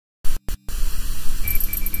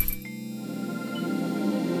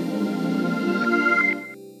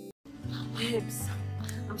babes.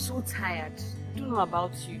 I'm so tired. I don't know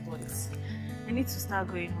about you, but I need to start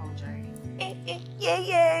going home, Jerry.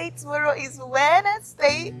 Yeah. Tomorrow is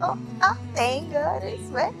Wednesday. Oh, thank God it's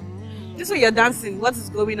Wednesday. This way you're dancing. What is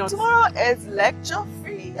going on? Tomorrow is lecture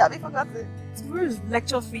free. Have you forgotten? Tomorrow is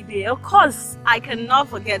lecture free day. Of course, I cannot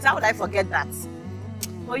forget. How would I forget that?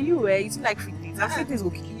 For you, you seem like free days. And free days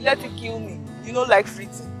will kill you. Let it kill me. You know, like free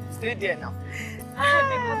tea. Stay there now.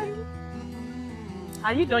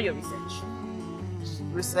 Have you done your research?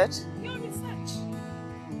 Research? Your research.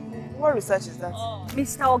 What research is that?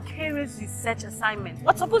 Mr. Okere's research assignment.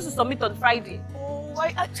 What's supposed to submit on Friday?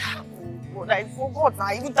 I forgot.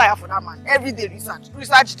 I even tired for that man. Every day research.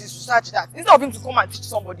 Research this, research that. Instead of him to come and teach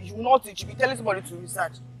somebody, he will not teach. He will be telling somebody to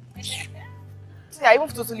research. See, I even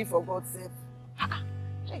totally forgot.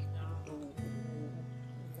 Hey.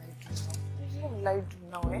 What will I do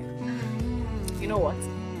now, eh? You know what?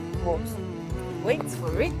 What? Wait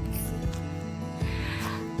for it.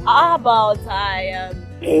 How about I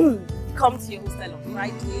come to your hostel on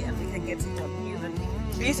Friday and we can get it done?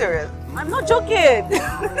 Are you serious? I'm not joking.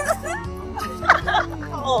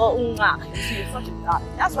 Oh, you're such a dad.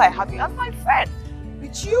 That's why I have you as my friend.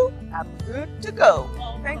 With you, I'm good to go.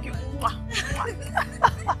 Thank you.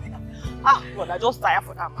 God, I just tired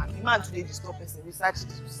for that man. The man today disturb person. Research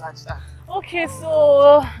this, research that. Okay,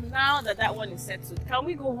 so now that one is settled, can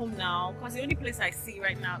we go home now? Because the only place I see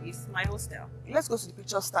right now is my hostel. Let's go to the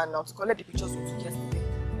picture stand now to collect the pictures we took yesterday.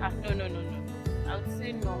 No. I would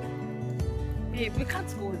say no. Babe, we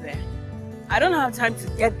can't go there. I don't have time to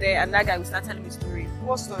get there and that guy will start telling me stories.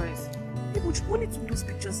 What stories? People only took those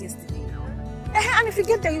pictures yesterday now. And if you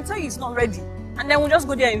get there, he'll tell you it's not ready. And then we'll just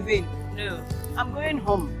go there in vain. No, I'm going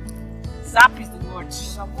home. Zap is the word.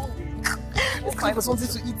 I'm hungry. Let's look for something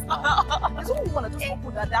to eat now. There's only one that just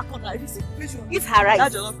opened that corner. Which one? Eat her rice.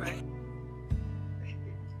 That jollof rice.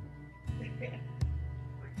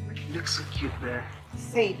 You look so cute there.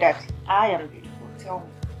 Say that I am beautiful. Tell me.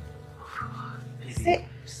 Baby,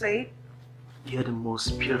 Say it. you're the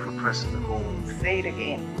most beautiful person in the world. Say it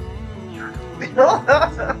again. You're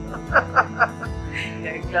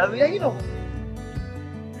Yeah, you know.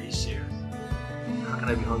 Are you serious? How can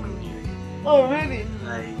I be hungry with you again? Oh, really?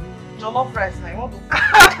 Like, Jollof rice. I want to. If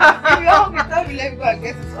you're hungry, tell me, let me go and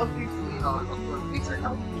get you something to eat. no, I'm It's like,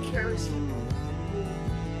 I'm curious.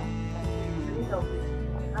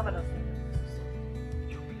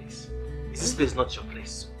 your place. Is this place not your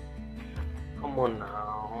place? Come on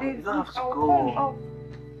now. You don't have to go.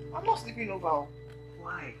 I'm not sleeping over.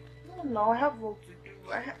 Why? No, I have work to do.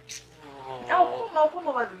 I'll come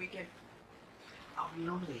over the weekend. I'll be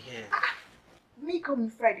lonely here. Me coming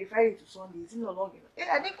Friday to Sunday is no longer.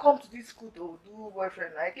 I didn't come to this school to do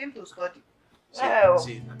boyfriend. I came to study.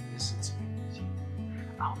 See, listen to me. See,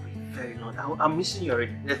 I'll be very lonely. I'm missing you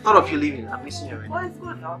already. The thought of you leaving, I'm missing you already. Well, it's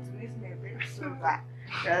good now to miss me a bit. So that.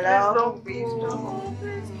 Hello, please don't.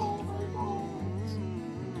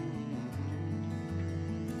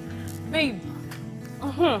 Babe.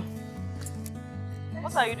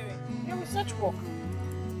 What are you doing? Your research work.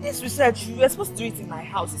 This research, you were supposed to do it in my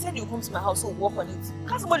house. You said you come to my house, so work on it.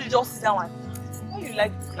 Can't somebody just sit down and... Why you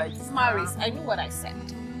like to look like this? Maris, I know what I said.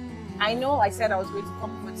 I know I said I was going to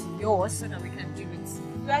come over to yours so that we can do it.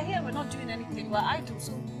 We are here, we're not doing anything. We're idle,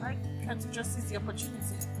 so I can't just seize the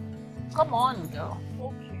opportunity. Come on, girl.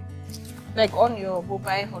 Okay. Like on your mobile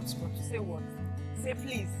hotspot. Say what? Say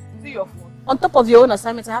please. See your phone. On top of your own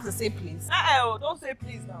assignment, I have to say please. Don't say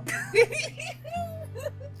please now.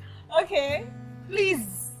 Okay.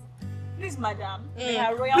 Please. Please, madam.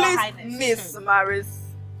 Her Royal Please, Highness. Miss Maris.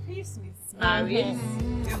 Please, Miss Maris.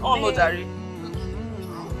 It's all Notary.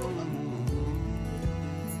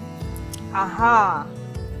 Aha.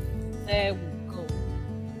 There we go.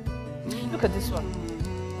 Look at this one.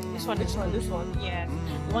 This one. Yeah.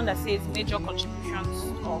 The one that says major contributions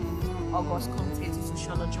of August Committee to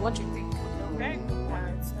Sociology. What do you think? Very good one.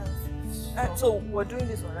 So we're doing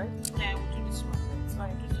this one, right? Yeah, we'll do this one. It's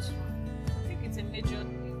fine, do this one. I think it's a major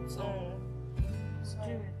thing, so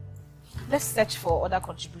let's search for other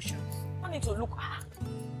contributions. I need to look.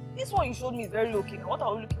 This one you showed me is very low key. Now, what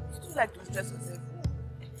are we looking for? You like to stress yourself.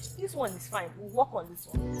 This one is fine. We'll work on this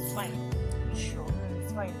one. It's fine. Sure.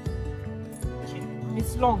 It's fine. Okay.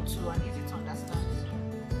 It's long too and easy to understand.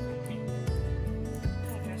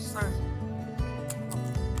 Okay, sorry.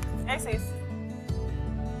 Hey sis.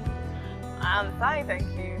 I'm fine, thank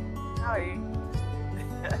you. How are you?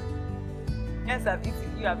 Yes, I've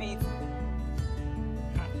eaten. You have eaten.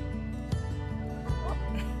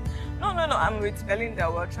 No. I'm with Belinda.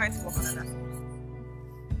 We're trying to work on another thing.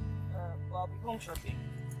 Well, I'll be home shortly.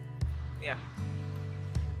 Yeah.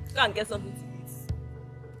 Go and get something to eat.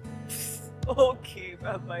 Okay,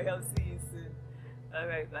 bye-bye. I'll see you soon.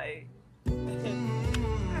 Alright, bye.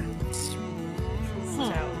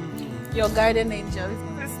 Your guardian angel.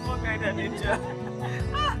 This is a small guardian angel.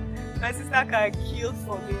 My sister can kill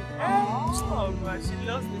for me. Oh man, she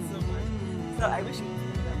loves me so much. So I wish you would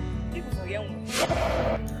do that. People for young ones.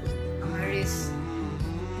 Maris.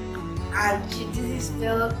 And she didn't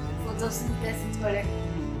spell photosynthesis correctly.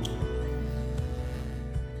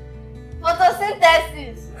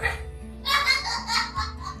 Photosynthesis!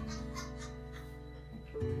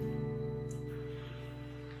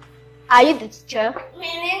 Are you the teacher?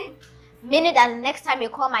 Meaning? Meaning that the next time you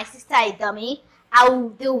call my sister a dummy, I will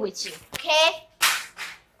deal with you, okay?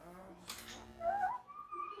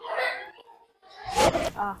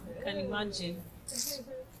 I can imagine.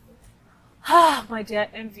 Ah, my dear,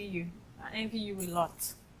 I envy you. I envy you a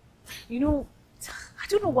lot. You know, I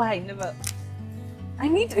don't know why I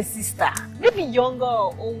need a sister. Maybe younger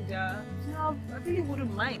or older. No, I really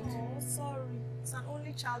wouldn't mind. Oh, sorry. It's an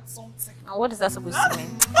only child something. And what is that supposed to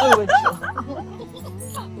mean? Oh, wait,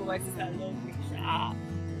 Oh, my sister loved me.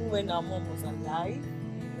 When our mom was alive,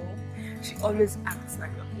 you know, she always acts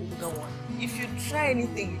like the older one. If you try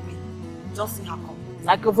anything with me, just see her come.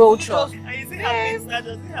 like a vulture. And you see her face, that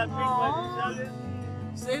does see her big body.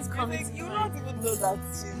 So it's coming. You not even know that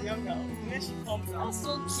she's younger. When she comes out. That's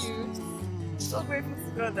so cute. So grateful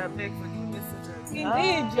to God that begged for new messages.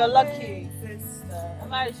 Indeed, you're lucky. Sister. I'm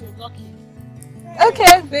married, you're lucky.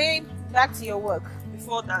 Okay, babe, back to your work.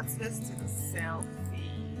 Before that, let's do the selfie.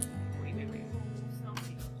 Wait.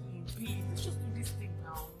 Selfie. Please, let's just do this thing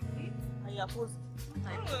now. Okay? And you're posing.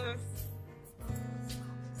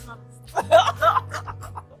 It's not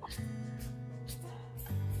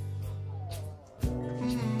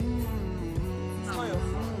your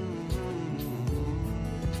fault.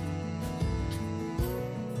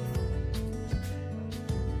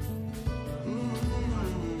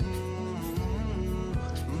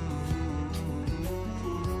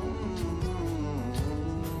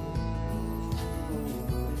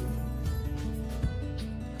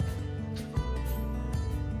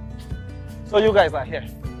 So you guys are here,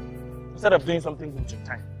 instead of doing something with your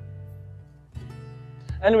time.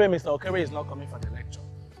 Anyway, Mr. Okere is not coming for the lecture.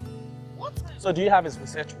 What? So do you have his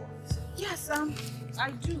research work? Yes,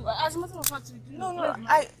 I do. As a matter of fact, we do. No,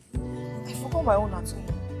 I forgot my own at home.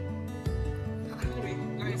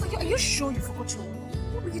 Anyway, are you sure you forgot your own?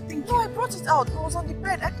 What were you thinking? No, I brought it out. It was on the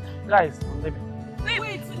bed. Guys, I'm leaving.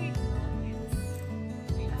 Wait.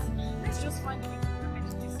 Let's just find a way to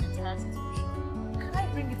manage this entire situation. Can I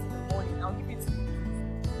bring it in the morning? I'll give it to you.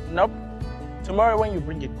 Nope. Tomorrow when you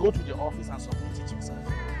bring it, go to the office and submit it yourself.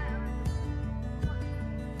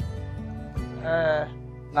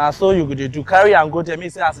 Now so you could do carry and go tell me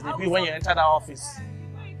say as it be when you enter the office.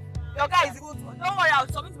 Your guy is good. Don't worry, I'll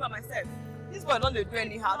submit it by myself. This boy don't do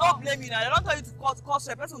anyhow. Don't blame me now. They don't tell you to cause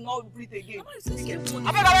a person will not breathe again. No,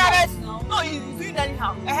 he's doing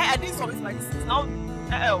anyhow. I didn't submit my distance. Now,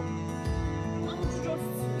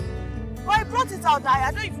 but I brought it out.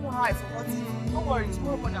 I don't even know how I forgot it. Don't worry,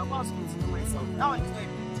 tomorrow morning I'll go and submit it myself. That one is very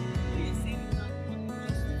good.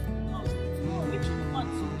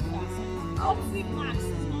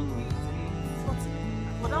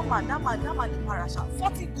 But that man, the parasha,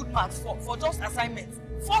 40 good marks for just assignments.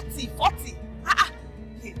 40.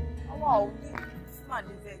 Hey, wow, this man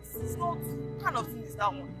is vex. It's not, what kind of thing is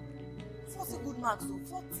that one? 40 good marks, so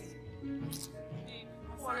 40.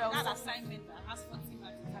 That assignment that has 40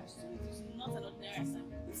 marks attached to it is not an ordinary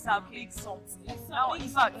assignment. It's a big something. Now, in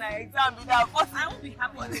fact, my exam will have 40. I won't be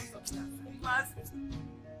happy with this substance.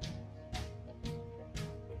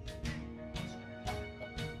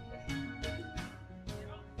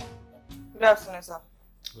 Good afternoon, sir.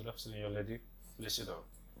 Good afternoon, young lady. Please sit down.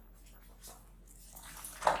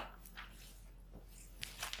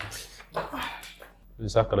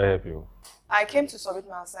 Please, how can I help you? I came to submit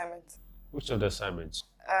my assignment. Which of the assignments?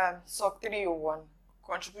 SOC 301,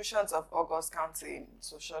 Contributions of August County in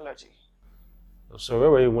Sociology. So where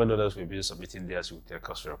were you when others will be submitting theirs with their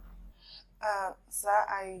course rep? Sir,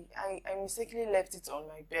 I mistakenly left it on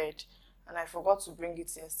my bed and I forgot to bring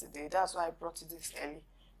it yesterday. That's why I brought it this early.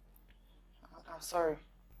 I'm sorry.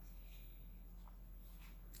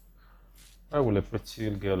 Why will a pretty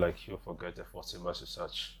girl like you forget a 40 marks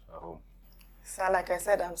research at home? Sir, like I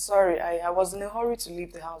said, I'm sorry. I was in a hurry to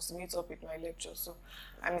leave the house to meet up with my lecture, so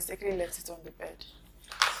I mistakenly left it on the bed.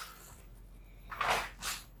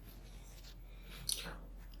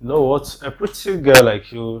 You know what? A pretty girl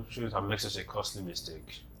like you shouldn't have made such a costly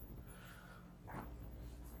mistake.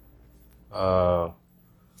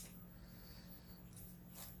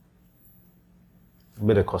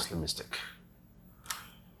 Made a costly mistake.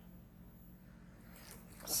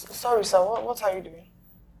 Sorry, sir. What are you doing?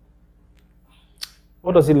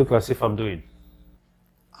 What does it look like as if I'm doing?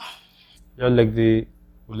 Your leg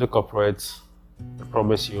will look upright. I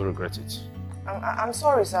promise you'll regret it. I'm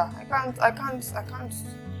sorry, sir. I can't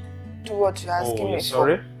do what you're asking me you're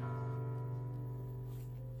sorry? for.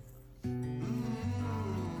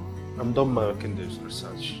 I'm done marking this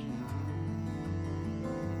research.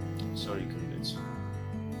 Sorry you can do it.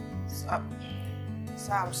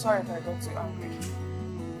 Sir, I'm sorry if I got too angry.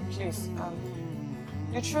 Please,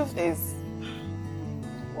 the truth is,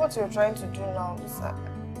 what you're trying to do now is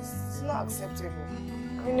it's not acceptable.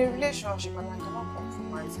 I'm in a relationship and I cannot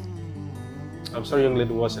compromise it. I'm sorry, young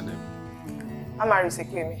lady, what's your name? I'm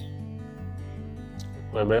Arisekwemi.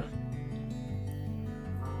 Where?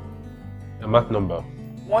 The mark number?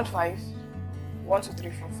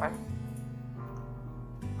 15-12345.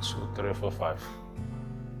 2345.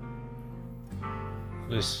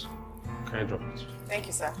 Please, can you drop it? Thank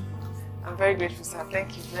you, sir. I'm very grateful, sir.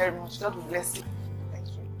 Thank you very much. God will bless you. Thank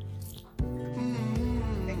you.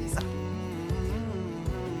 Thank you, sir.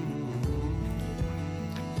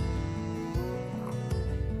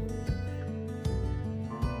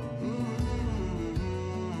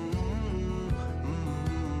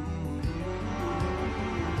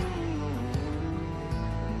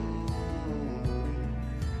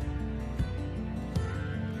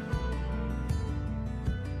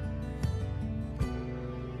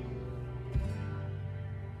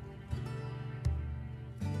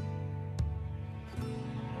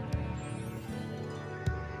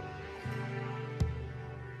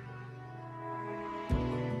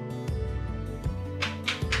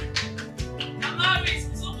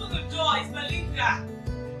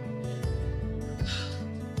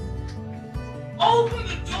 Open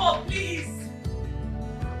the door, please!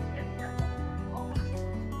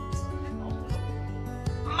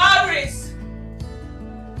 Maris!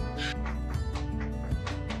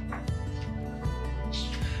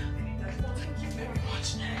 Thank you very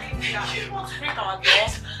much. Thank you. Want to break our door?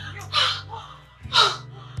 Oh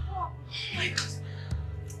my God.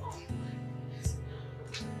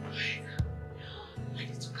 I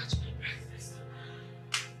need to catch my breakfast.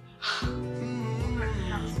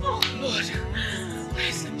 Oh Lord.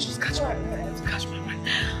 Please let me just catch my breath. Catch my breath.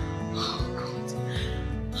 Oh God.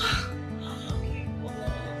 Okay. Oh God.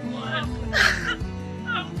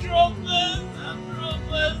 I'm dropless.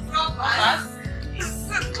 Dropless?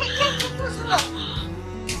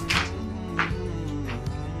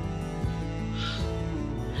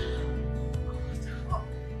 Come.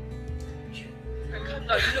 Calm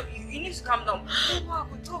down. You need to calm down. What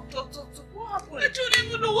happened? Talk. What happened? I don't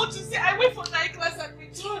even know what to say. I went for night class and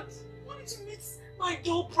returned. Wanted to meet my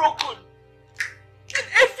door broken. And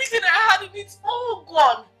everything I had in it's all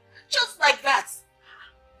gone. Just like that.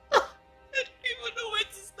 I don't even know where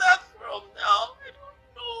to start from now. I don't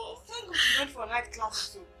know. Thank God you went for night class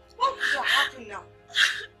too. What will happen now?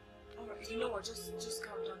 Alright, you know what? Just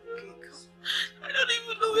calm down, okay? I don't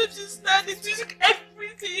even know where to start. It's using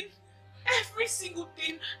everything. Every single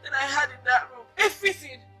thing that I had in that room.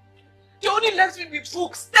 Everything. They only left me with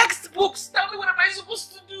books. Textbooks. Tell me what am I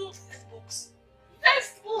supposed to do?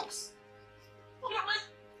 Textbooks. What am I...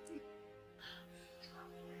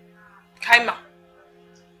 Kaima,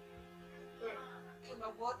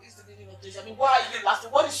 what is the meaning of this? I mean, why are you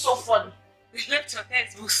laughing? What is so funny? We left your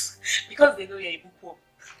textbooks because they know you're a bookworm.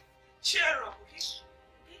 Cheer up, okay?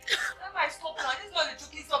 That might stop now. This is not a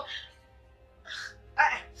joking stop.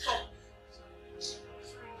 Stop.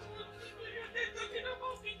 You're talking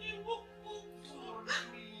about being a bookworm.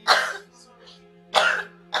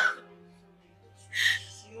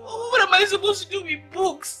 What am I supposed to do with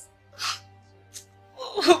books?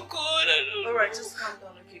 Oh God, I don't know. Alright, just calm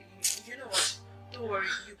down, okay? You know what? Don't worry,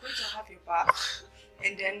 you're going to have your bath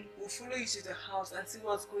and then we'll follow you to the house and see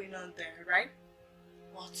what's going on there, right?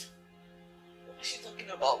 What? What is she talking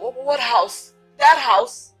about? What house? That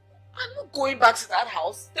house? I'm not going back to that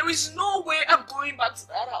house. There is no way I'm going back to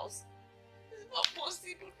that house. It's not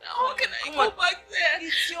possible now. How can I go back there?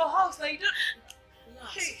 It's your house now. You don't...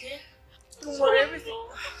 Relax, okay? Don't worry, everything...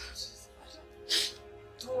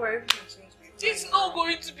 Don't worry, everything's going to be fine. It's not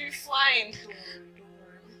going to be fine. Don't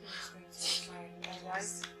worry, everything's going to be fine,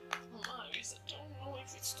 alright? Mama, I don't know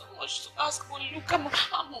if it's too much to ask, but look, I'm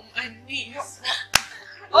on my knees.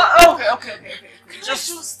 Okay.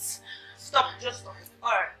 Just stop, just stop.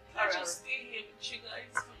 Alright. I'll just stay here with you guys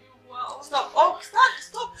for a while. Stop. Oh,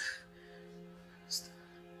 stop.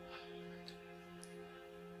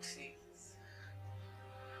 Please.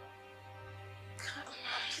 Come on,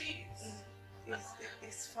 please.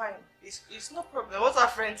 It's fine. It's no problem. What's our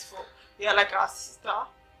friends for? You're like our sister.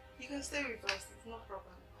 You can stay with us. It's no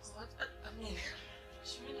problem. What? I mean,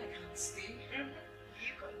 she mean I can't stay? You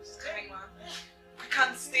can stay, man. I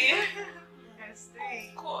can't stay. You can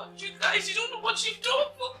stay. Oh God, you guys, you don't know what you've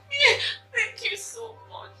done for me. Thank you so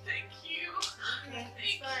much. Thank you. Okay.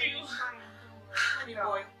 Thank you. Honey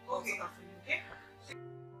boy, okay. Okay.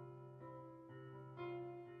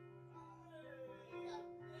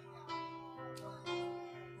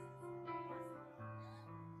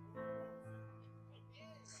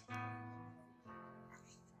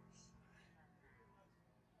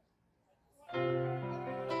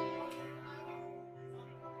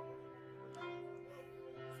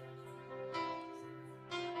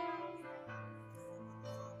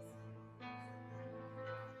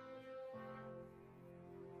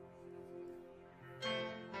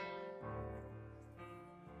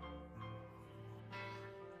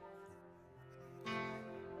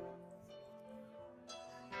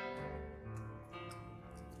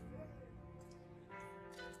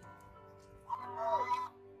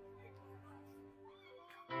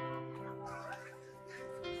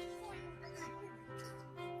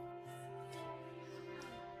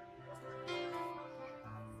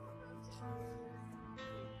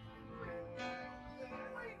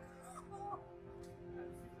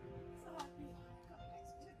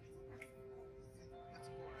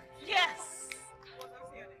 Yes.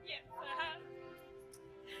 Yes.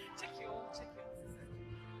 Check your.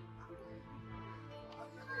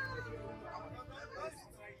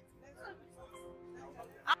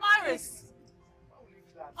 Amaris!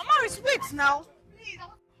 Amaris, wait now!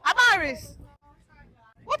 Amaris!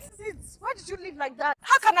 What is it? Why did you leave like that?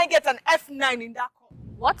 How can I get an F9 in that call?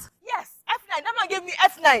 What? Yes, F9. That man gave me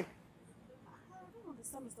F9. I don't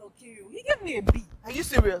understand, Mr. Okirio. He gave me a B. Are you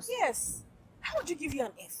serious? Yes. How would you give you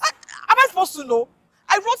an F? Am I supposed to know?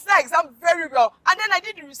 I wrote that exam very well, and then I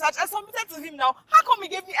did the research. I submitted to him now. How come he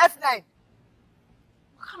gave me F9?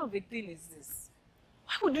 What kind of a thing is this?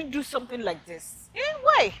 Why would you do something like this?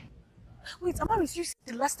 Why? Wait, Amaris, you see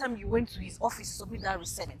the last time you went to his office to submit that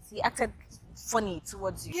research, he acted funny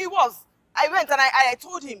towards you. He was. I went and I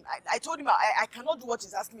told him, I cannot do what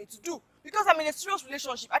he's asking me to do because I'm in a serious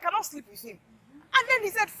relationship. I cannot sleep with him. And then he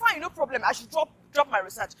said, fine, no problem. I should drop my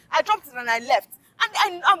research. I dropped it and I left.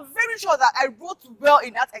 And I'm very sure that I wrote well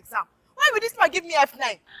in that exam. Why would this man give me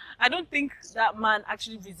F9? I don't think that man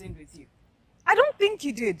actually reasoned with you. I don't think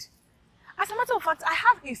he did. As a matter of fact, I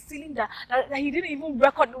have a feeling that he didn't even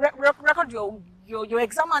record your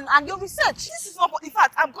exam and your research. This is not. In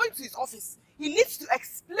fact, I'm going to his office. He needs to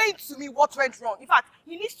explain to me what went wrong. In fact,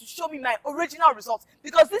 he needs to show me my original results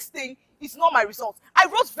because this thing is not my results. I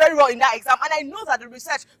wrote very well in that exam, and I know that the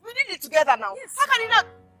research we did it together now. Yes. How can he not?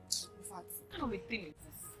 In fact, what kind of a thing is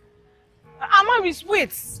this? Amaris,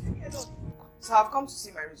 wait. So I've come to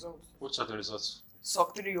see my results. What are the results?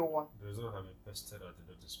 SOC 301. The results have been pasted at the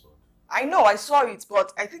notice board. I know, I saw it,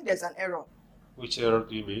 but I think there's an error. Which error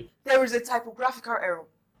do you mean? There is a typographical error.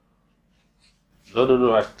 No,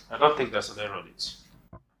 I don't think there's an error on it.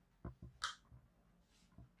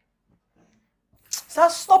 Sir,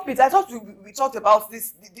 stop it. I thought we talked about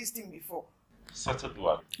this thing before. Settled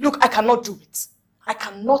one. Look, I cannot do it. I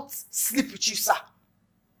cannot sleep with you, sir.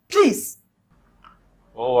 Please.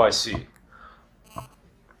 Oh, I see.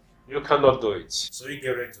 You cannot do it. So you get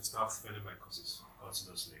ready to start failing my courses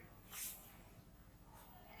continuously.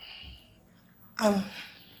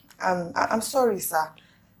 I'm sorry, sir.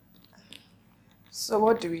 So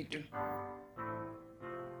what do we do?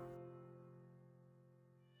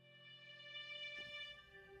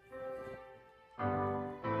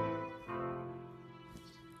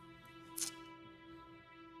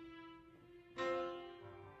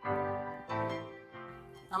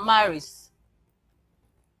 Amaris,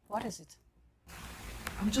 what is it?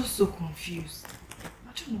 I'm just so confused. I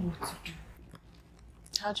don't know what to do.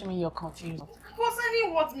 How do you mean you're confused?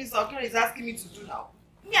 Concerning what Mr. Okere is asking me to do now.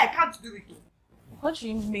 Me, I can't do it. What do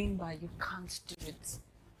you mean by you can't do it,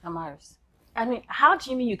 Amaris? I mean, how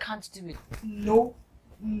do you mean you can't do it? No.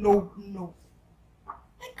 I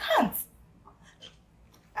can't.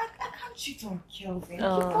 I can't cheat on Kelvin.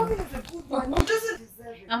 Kelvin is a good man. He doesn't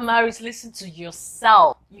deserve it. Amaris, listen to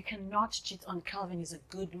yourself. You cannot cheat on Kelvin. He's a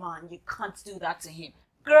good man. You can't do that to him.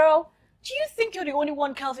 Girl, do you think you're the only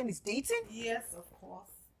one Kelvin is dating? Yes, of course.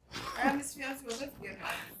 I am his fiancé. We're going to get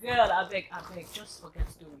married. Girl, I beg, just forget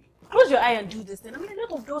the story. Close your eye and do this then. I mean, a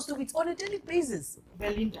lot of girls do it on a daily basis.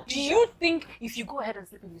 Belinda. Do you think if you go ahead and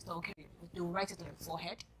sleep with Mr. Okay, they'll write it on your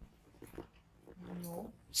forehead?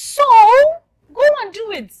 No. So, go and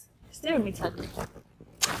do it. Stay with me, Tati.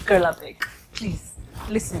 Girl, I beg, please.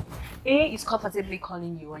 Listen, A is comfortably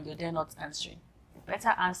calling you and you're there not answering.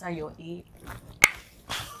 Better answer your A.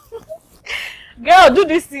 Girl, do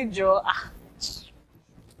this thing, Joe.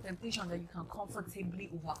 Temptation that you can comfortably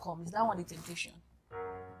overcome. Is that one the temptation?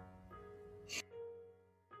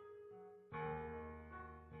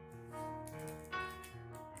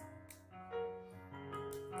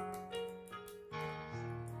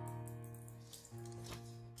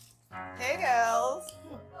 Hey girls,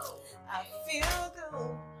 I feel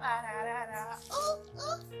good. I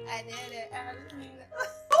did it.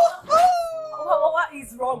 What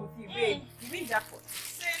is wrong with you, babe? You mean jackpot?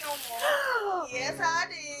 Say no more. Yes, I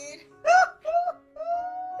did.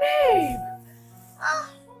 Babe! Oh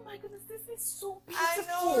my goodness, this is so beautiful. I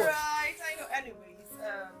know, right? I know. Anyways,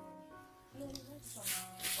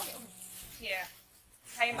 here.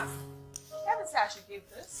 Hey, ma. Let me say I should give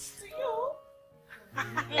this to you.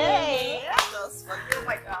 Hey, that's just for you,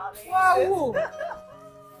 my darling. Wow!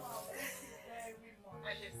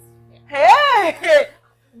 Hey!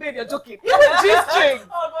 Babe, you're joking. You're a G-string.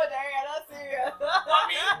 Oh god, you're not serious.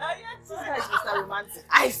 Mommy? Yes, this guy is Mr. Romantic.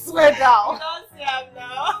 I swear down. Don't say I'm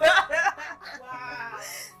now. Wow.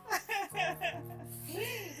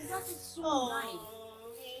 That is so nice.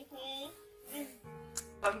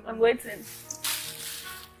 Mhm. I'm waiting.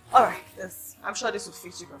 Alright, this. I'm sure this will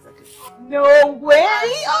fit you perfectly. No way!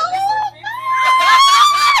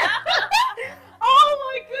 Oh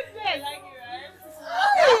my goodness! I like it,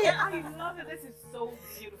 right? I love it. This is so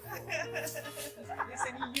beautiful.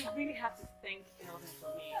 Listen, you really have to thank Kelvin for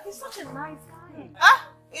me. He's such a nice guy. Ah,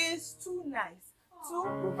 it's too nice. Too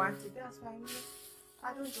romantic. That's fine.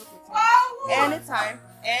 I don't joke with him. Anytime,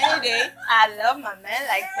 any day, I love my man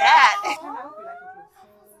like that. I hope you like it.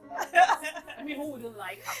 I mean, who wouldn't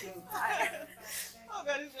like happy time? Oh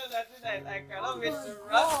god, this girl that I like. I love it to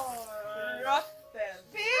rock them.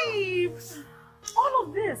 Babe! All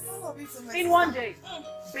of this I love it so much. in one day.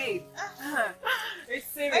 Babe. It's I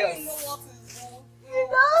serious. don't know what is wrong. You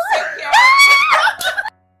know? Take care of me.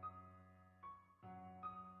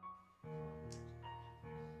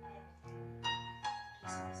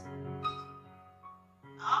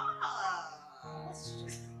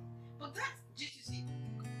 But that's GTC.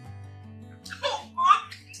 Oh God,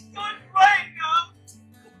 don't cry now.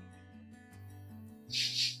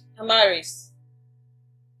 Amaris,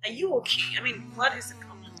 are you okay? I mean, what is the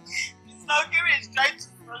problem? Miss Algeri is trying to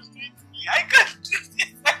frustrate me. I can't do this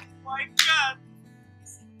anymore. I can't.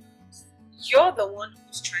 You're the one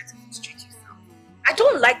who's trying to frustrate yourself. I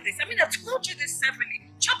don't like this. I mean, I told you this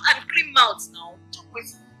separately. Chop and clean mouth now.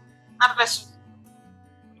 Wait, adversary.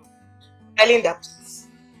 Elinda, please.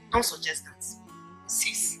 Don't suggest that.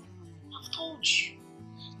 Sis, I've told you.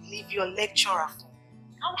 Leave your lecturer for me.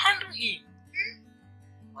 I'll handle him.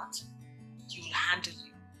 What? You'll handle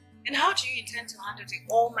him. And how do you intend to handle the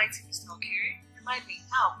almighty Mr. Okiri? Remind me,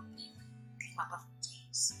 how? Papa for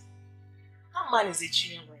days. That man is a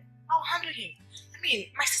junior lawyer. I'll handle him. I mean,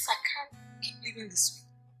 my sister can't keep living this way.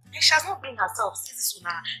 And she has not been herself since this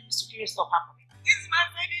one, the superior stuff happened. This man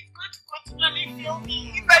said he's going to continually fail me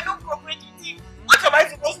if I don't cooperate with him. What am I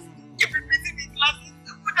supposed to do? Keep repeating the classes?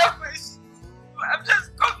 Put that question. I'm just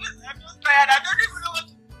confused. I'm just tired. I don't even know what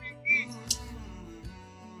to do again.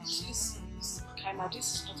 Please, Kaima,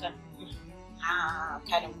 this is not a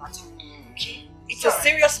kind of matter. Okay? It's a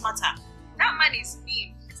serious matter. That man is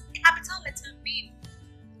mean. It's a capital letter mean.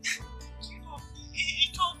 He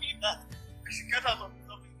told me that I should get out of the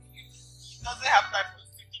office. He doesn't have time for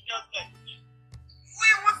speaking. Just like who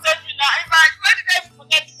even said me now? In fact, why did I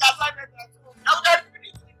forget the assignment at home? I would have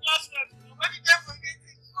finished the classroom. Why did I forget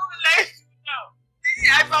it? So late now.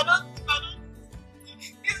 If I don't,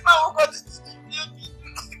 this man will continue to fail me.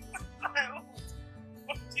 I hope.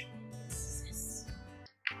 Sis.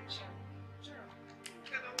 Sure. I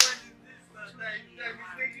don't know what is this now. I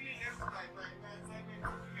mistakenly left my assignment.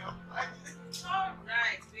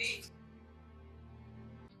 Alright, wait.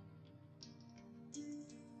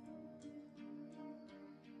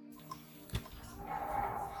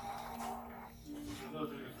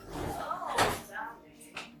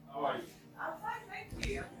 How are you? I'm fine, thank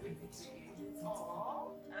you.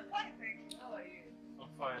 Oh, I'm fine, thank you. How are you? I'm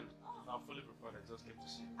fine. I'm fully prepared. I just came to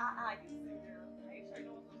see you. You serious? Are you sure you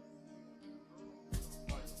don't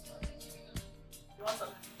want something? You want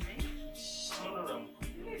something to drink? No.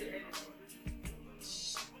 You need it anyway.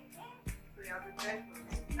 So you have prepared for me.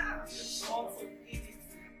 Also, eat it.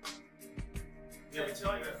 Yeah, we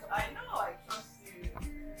tell you. I know, I trust you.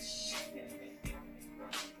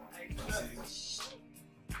 I trust you.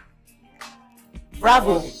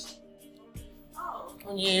 Bravo. Oh.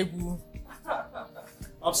 Onyebu.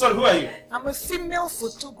 I'm sorry, who are you? I'm a female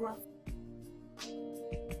photographer.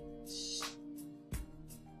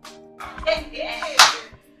 Hey,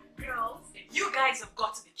 girls, you guys have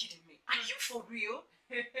got to be kidding me. Are you For real?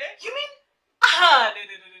 You mean? Ah, no.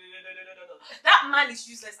 That man is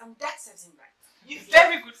useless and that serves him right. You're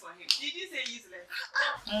very good for him. Did you say useless?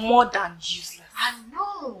 More than useless. I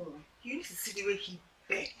know. You need to see the way he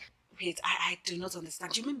begged. Wait, I do not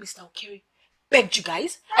understand. Do you mean Mr. Okere begged you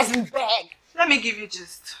guys? As in beg? Let me give you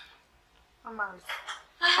just. Amaris.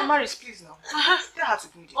 Amaris, please now. Tell her to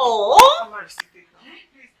bring it. Oh? Amaris, take it now.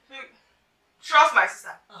 Please. Trust my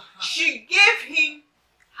sister. She gave him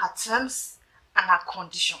her terms and her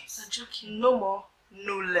conditions. I'm joking. No more,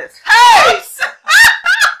 no less. Hey!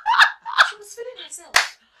 She was feeling herself.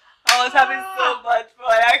 I was having so much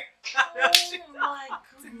fun. Oh my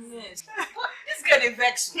goodness. What? This girl is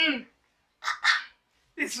vexed.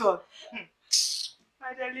 This one.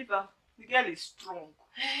 My dear liver, the girl is strong.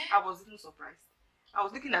 I was even surprised. I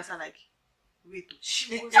was looking at her like, wait.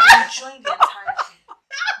 She was enjoying the entire thing.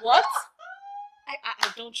 What?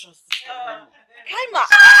 I don't trust this girl anymore. Kaima!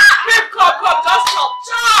 Babe, come, just chop.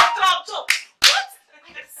 What?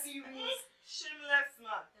 Are you serious? Shameless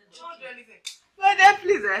man. Don't do anything. But then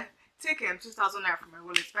please, take 2,000 naira from my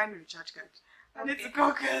wallet, buy me a recharge card. I need to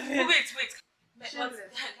go get it. Wait.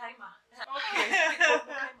 Shameless. Kaima. Okay.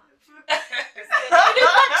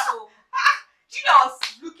 Do you know I was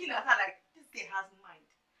looking at her like, this girl has mind.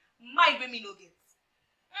 Mind when me no get.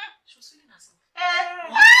 She was feeling herself.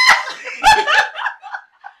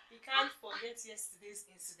 He can't forget yesterday's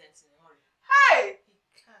incident in a hurry. Hey! He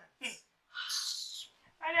can't.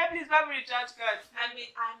 And then please buy me a recharge card. I mean.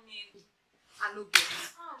 I no get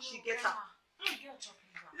it. Oh, She gets her. Girl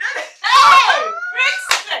chopping her. Hey!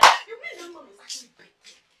 You mean your mom is actually big?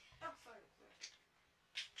 I'm sorry.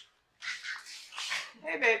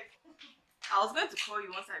 Hey babe. I was going to call you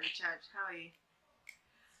once I recharge. How are you?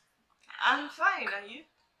 I'm fine, are you?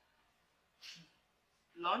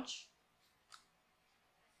 Lunch?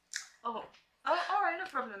 Oh, alright, no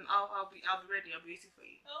problem. I'll be ready. I'll be waiting for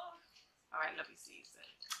you. Oh. Alright, love you. See you soon.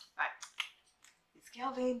 Bye. It's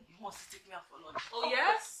Kelvin. He wants to take me out for lunch. Oh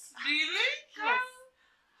yes? Really? Yes.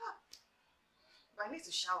 But I need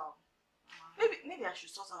to shower. Maybe I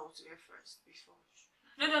should sort out what to wear first before.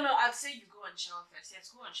 No. I'd say you go and shower first.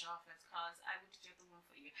 Yes, go and shower first, cause I would get the one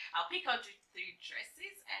for you. I'll pick out 3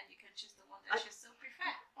 dresses, and you can choose the one that you still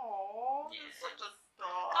prefer. Oh, Yes. you're such a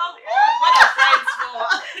star. Come on, what are friends for?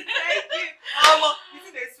 Thank you. You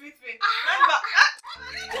see they sweet me. Remember?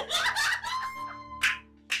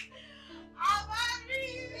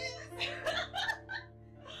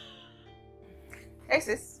 Hey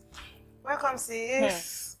sis. Welcome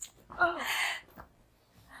sis. Oh.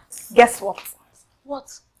 Guess what?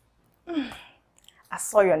 What? I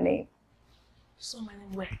saw your name. So my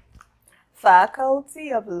name where?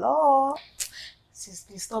 Faculty of Law. Sis,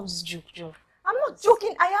 please stop this joke. I'm not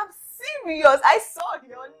joking. I am serious. I saw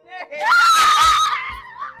your name.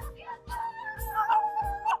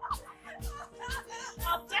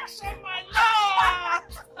 Objection, my lord!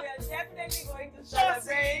 We are definitely going to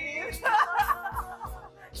celebrate.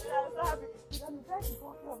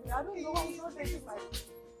 I don't know why I'm not taking my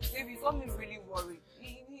baby. You got me really worried.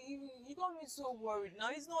 You got me so worried. Now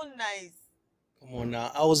it's not nice. Come on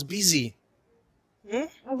now, I was busy.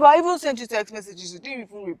 But I even sent you text messages. You didn't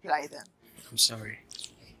even reply them. I'm sorry.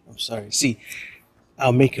 See,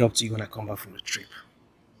 I'll make it up to you when I come back from the trip.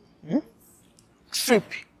 Trip?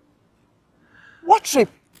 What trip?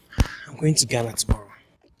 I'm going to Ghana tomorrow.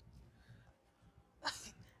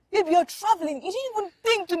 Baby, you're traveling. You didn't even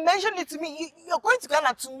think to mention it to me. You're going to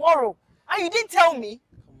Ghana tomorrow. And you didn't tell me.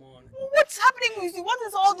 Come on. What's happening with you? What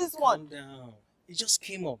is all this one? Calm down. It just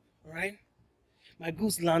came up, alright? My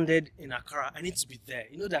goods landed in Accra. I need to be there.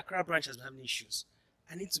 You know the Accra branch has been having issues.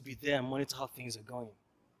 I need to be there and monitor how things are going.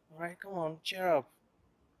 Alright, come on, cheer up.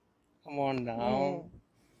 Come on now.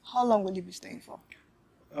 How long will you be staying for?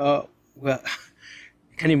 Well,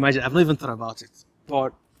 can you imagine? I've not even thought about it.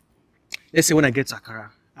 But let's say when I get to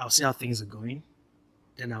Accra, I'll see how things are going.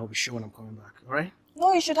 Then I'll be sure when I'm coming back, alright?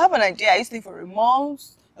 No, you should have an idea. Are you staying for a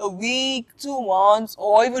month, a week, 2 months,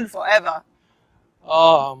 or even forever?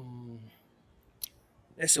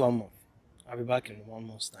 Let's say 1 month. I'll be back in 1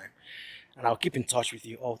 month's time. And I'll keep in touch with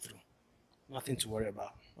you all through. Nothing to worry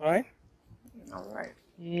about, alright? Alright.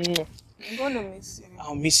 I'm gonna miss you.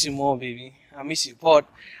 I'll miss you more, baby. I'll miss you. But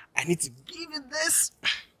I need to give you this.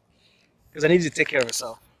 Because I need you to take care of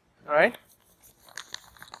yourself. Alright?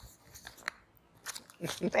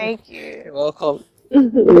 Thank you. You're welcome.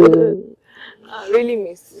 I really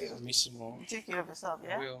miss you. I'll miss you more. Take care of yourself,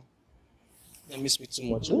 yeah? I will. Don't miss me too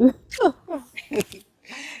much.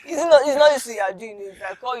 It's not this thing you're doing. If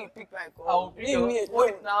I call you, pick my call. I'll pick Leave me alone.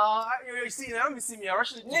 Wait, now you see, now let me see me. I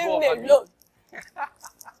rushed to Leave go me up. alone.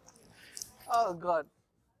 Oh God.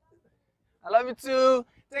 I love you too.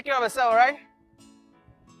 Take care of yourself, alright?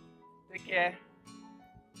 Take care.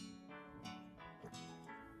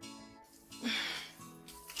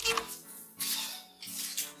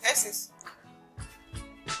 Hey sis.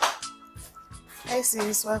 Hey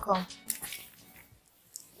sis, welcome.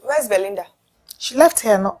 Where's Belinda? She left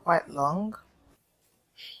here not quite long.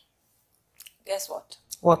 Guess what?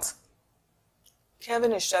 What?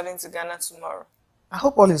 Kevin is traveling to Ghana tomorrow. I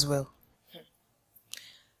hope all is well. He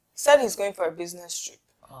said he's going for a business trip.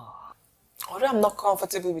 Although I'm not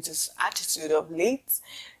comfortable with his attitude of late,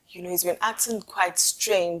 you know, he's been acting quite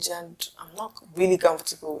strange and I'm not really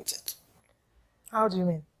comfortable with it. How do you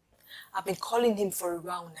mean? I've been calling him for a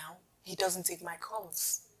while now. He doesn't take my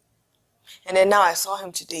calls. And then now I saw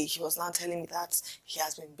him today. He was now telling me that he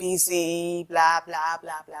has been busy, blah, blah,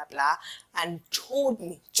 blah, blah, blah, and told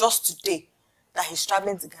me just today that he's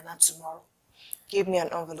traveling to Ghana tomorrow. Gave me an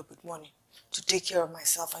envelope with money to take care of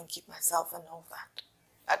myself and keep myself and all that.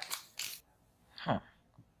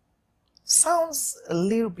 Sounds a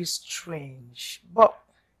little bit strange, but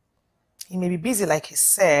he may be busy like he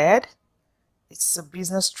said. It's a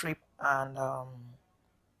business trip and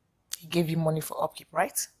he gave you money for upkeep,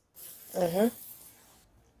 right? Mm-hmm.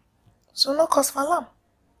 So no cause for alarm.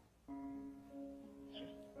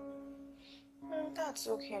 That's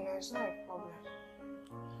okay, no, it's not a problem.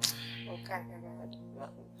 Okay,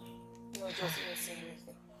 no, just don't say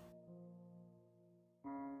anything.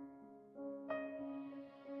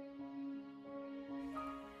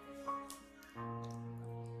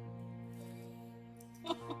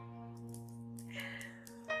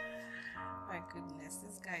 My goodness,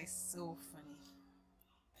 this guy is so funny.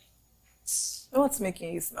 What's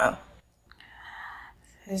making you smile?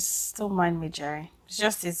 Don't mind me, Jerry. It's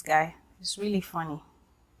just this guy. He's really funny.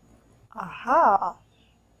 Aha.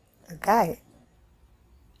 A guy.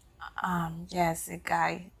 Yes, a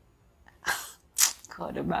guy.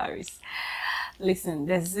 God, embarrassed. Listen,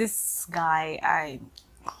 there's this guy I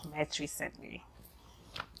met recently.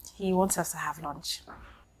 He wants us to have lunch.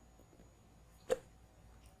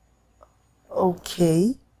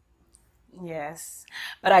 Okay. Yes,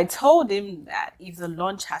 but I told him that if the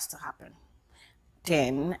lunch has to happen,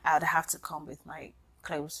 then I'd have to come with my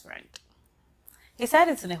close friend. He said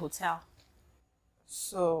it's in a hotel.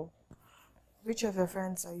 So, which of your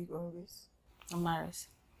friends are you going with? Amaris.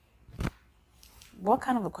 What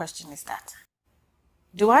kind of a question is that?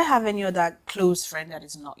 Do I have any other close friend that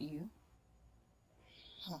is not you?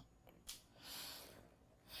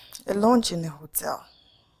 A lunch in a hotel.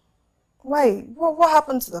 Why? What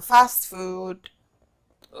happened to the fast food,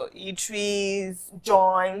 eateries,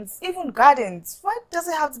 joints, even gardens? Why does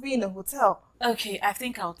it have to be in a hotel? Okay, I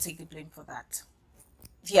think I'll take the blame for that.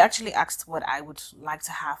 He actually asked what I would like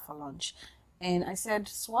to have for lunch, and I said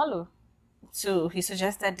swallow. So he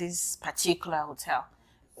suggested this particular hotel.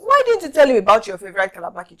 Why didn't you tell him about your favorite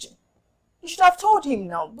Calabar kitchen? You should have told him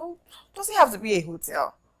now. Does it have to be a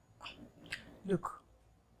hotel? Look,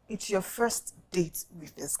 it's your first date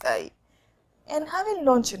with this guy. And having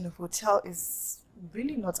lunch in a hotel is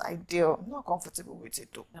really not ideal. I'm not comfortable with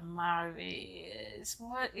it though. Amaris,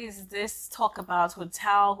 what is this talk about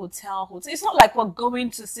hotel? It's not like we're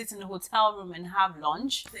going to sit in a hotel room and have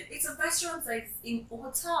lunch. It's a restaurant that's in a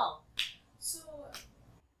hotel. So,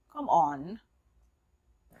 come on.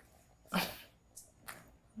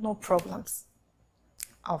 No problems.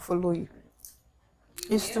 I'll follow you.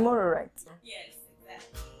 It's tomorrow, right? Yes,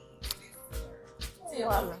 exactly.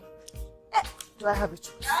 Wow. Do I have a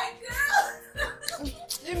choice? Hi, girl.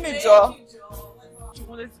 Give me, Joe. You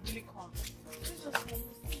wanted to really come.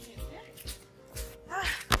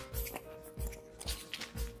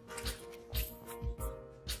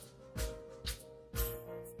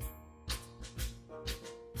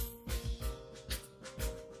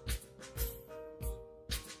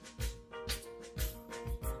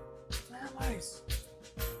 Nice.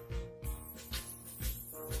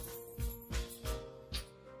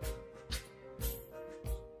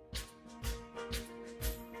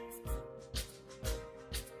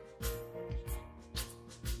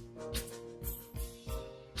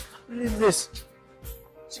 What is this?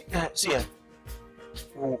 See,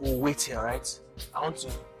 we'll wait here, right? I want to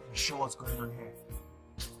be sure what's going on here.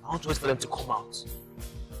 I want to wait for them to come out.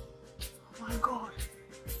 Oh my God.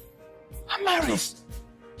 I'm married.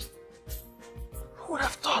 Who would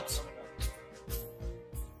have thought?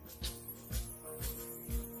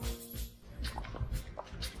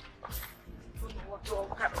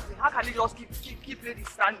 How can you just keep ladies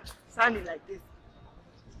standing like this?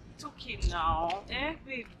 It's okay now,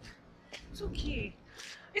 babe. It's okay.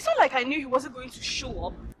 It's not like I knew he wasn't going to show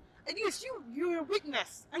up. At least you're a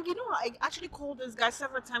witness. And you know, I actually called this guy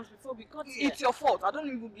several times before we got here. It's your fault. I don't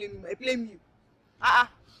even blame him. I blame you.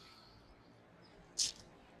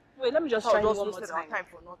 Wait, let me just try him one more wasted time. our time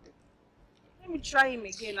for nothing. Let me try him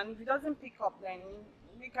again, and if he doesn't pick up, then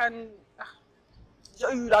we can...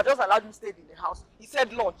 You would have just allowed him stay in the house. He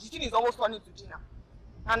said lunch. The thing is almost turning to dinner.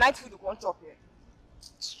 And night food will come chop here.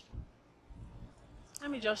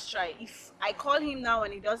 Let me just try. If I call him now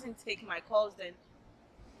and he doesn't take my calls, then...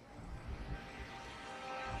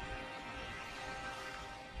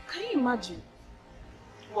 Can you imagine?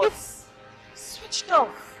 What? It's switched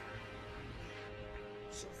off.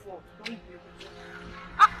 It's your fault. Don't blame me.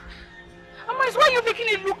 Amaz, why are you making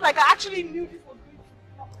it look like I actually knew this was going to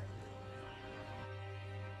happen?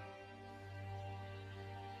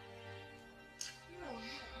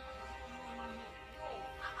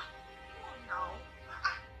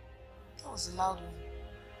 That was a loud one.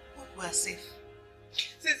 Hope we are safe.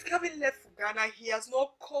 Since Kevin left for Ghana, he has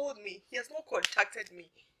not called me. He has not contacted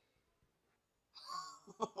me.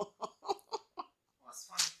 What's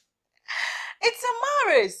fine? It's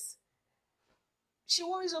Amaris. She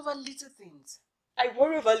worries over little things. I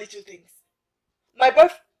worry over little things. My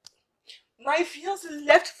fiance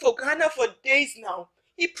left for Ghana for days now.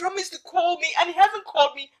 He promised to call me and he hasn't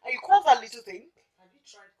called me. And you call that little thing? Have you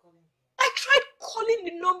tried calling him? I tried calling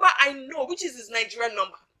the number I know, which is his Nigerian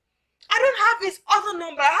number. I don't have his other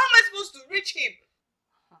number. How am I supposed to reach him?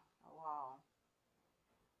 Wow.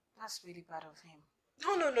 That's really bad of him.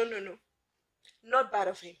 No. Not bad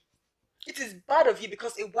of him. It is bad of you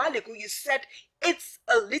because a while ago you said it's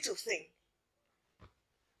a little thing.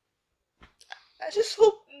 I just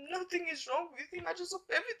hope nothing is wrong with him. I just hope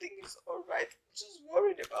everything is alright. I'm just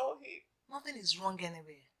worried about him. Nothing is wrong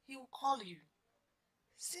anyway. He will call you.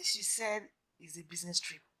 Since you said it's a business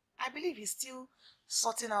trip, I believe he's still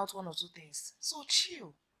sorting out one or two things. So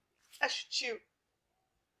chill. I should chill.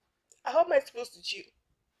 How am I supposed to chill?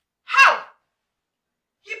 How?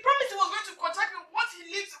 He promised he was going to contact me once he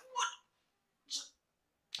leaves. What?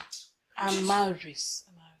 Amaris,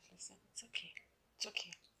 listen, it's okay. It's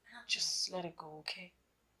okay. Just let it go, okay?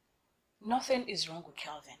 Nothing is wrong with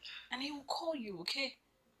Calvin. And he will call you, okay?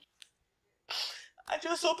 I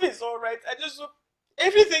just hope it's alright. I just hope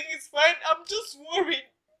everything is fine. I'm just worried.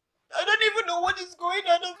 I don't even know what is going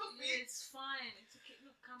on. It's fine. It's okay.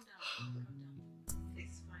 Look, calm down.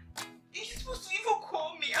 It's fine. He's supposed to even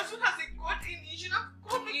call me. As soon as he got in, he should have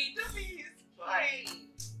called me to tell me he's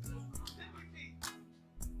fine. Everything.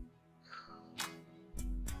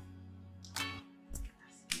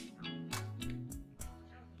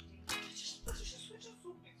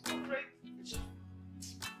 It's alright.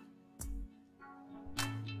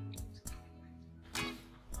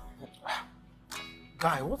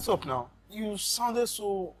 Guy, what's up now? You sounded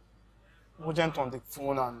so urgent on the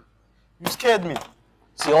phone and you scared me.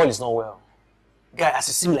 See, all is not well. Guy, as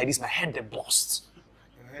you see me like this, my head they burst.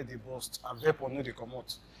 Your head they burst. I vapor no they come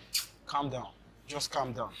out. Calm down. Just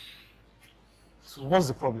calm down. So what's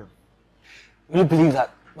the problem? You believe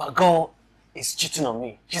that my girl is cheating on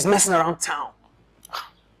me? She's messing around town.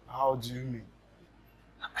 How do you mean?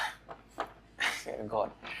 Thank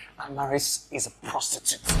God. Amaris is a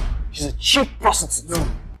prostitute. She's a cheap prostitute.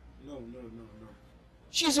 No.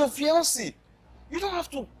 She's your fiancée. You don't have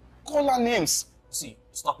to call her names. See,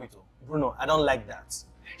 stop it, Bruno. I don't like that.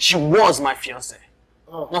 She was my fiancée.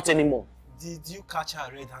 Oh. Not anymore. Did you catch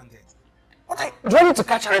her red-handed? Do I need to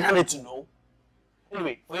catch her red-handed to know?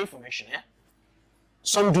 Anyway, for your information,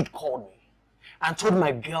 some dude called me and told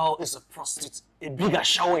my girl is a prostitute, a bigger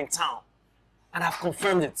shower in town. And I've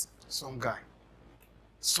confirmed it. Some guy.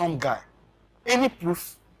 Any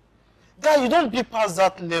proof? Guy, you don't be past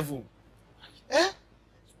that level.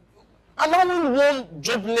 Allowing one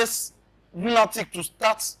jobless lunatic to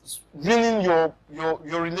start ruining your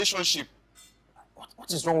relationship.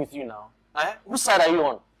 What is wrong with you now? Whose side are you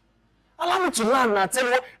on? Allow me to learn and tell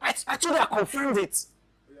you what. I told you I confirmed it.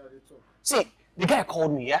 Yeah, they talk. See, the guy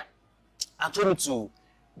called me, and told me to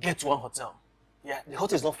get to one hotel. Yeah, the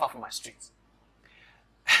hotel is not far from my street.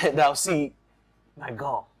 That I'll see my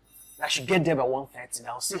girl. That I should get there by 1:30. That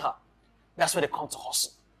I'll see her. That's where they come to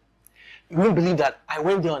hustle. You won't believe that I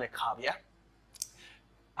went there on a cab,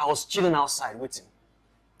 I was chilling outside waiting.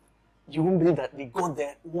 You won't believe that they got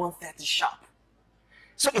there 1:30 sharp.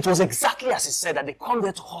 So it was exactly as he said that they come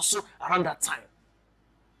there to hustle around that time.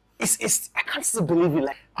 I can't still believe it.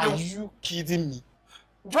 Like, are you kidding me?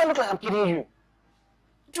 Do I look like I'm kidding you?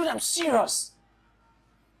 Dude, I'm serious.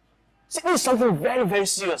 See, this is something very, very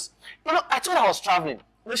serious. You know, I told her I was traveling.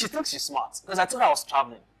 She thinks she's smart because I told her I was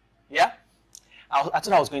traveling. Yeah? I told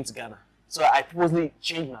her I was going to Ghana. So I purposely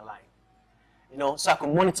changed my line. you know, so I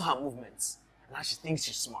can monitor her movements. And now she thinks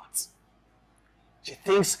she's smart. She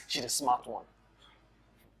thinks she's the smart one.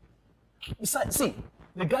 Besides, see,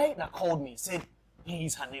 the guy that called me said he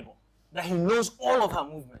is her neighbor, that he knows all of her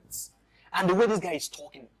movements. And the way this guy is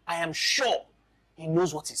talking, I am sure he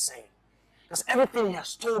knows what he's saying. Because everything he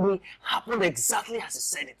has told me happened exactly as he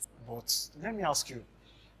said it. But let me ask you,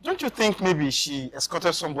 don't you think maybe she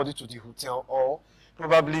escorted somebody to the hotel, or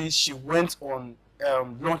probably she went on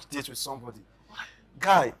lunch date with somebody?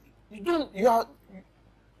 Guy, you are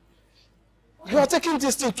taking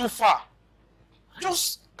this thing too far.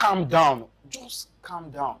 Just calm down. Just calm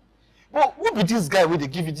down. But who be this guy when they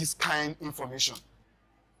give you this kind of information?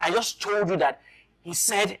 I just told you that he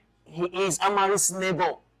said he is Amari's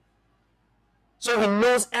neighbor. So he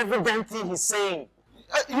knows every damn thing he's saying.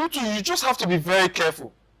 You just have to be very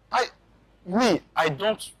careful. I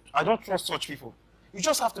don't trust such people. You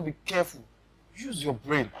just have to be careful. Use your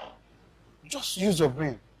brain. Just use your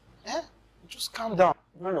brain. Eh? Just calm down.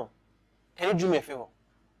 No. Can you do me a favor?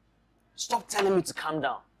 Stop telling me to calm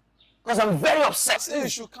down. Because I'm very upset. I say you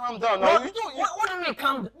should calm down. No, Now, you don't. what do you mean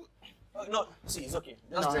calm down? No, see, it's okay.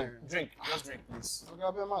 Just No. drink. Just drink, please. Okay,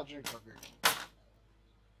 I better drink.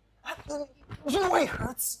 You know why it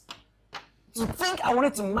hurts? To think I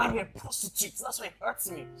wanted to marry a prostitute. That's why it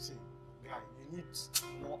hurts me. See, guy, you need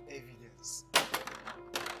more evidence.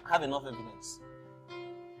 I have enough evidence.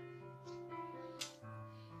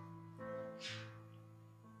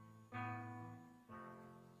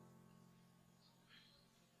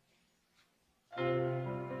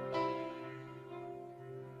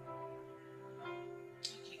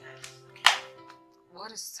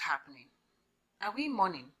 What is happening? Are we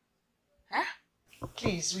mourning? Huh?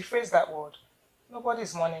 Please, rephrase that word.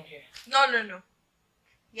 Nobody's mourning here. No.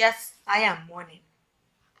 Yes, I am mourning.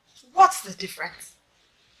 What's the difference?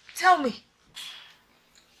 Tell me.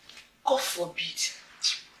 God forbid.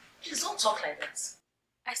 Please don't talk like that.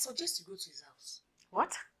 I suggest you go to his house.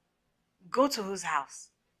 What? Go to whose house?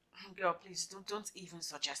 Girl, please, don't even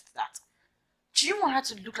suggest that. Do you want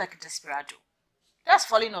her to look like a desperado? That's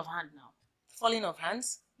falling off hand now. Falling of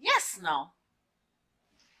hands? Yes, now.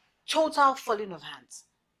 Total falling of hands.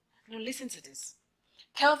 Now listen to this.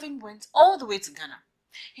 Kelvin went all the way to Ghana.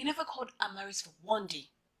 He never called Amaris for one day.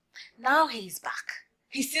 Now he's back.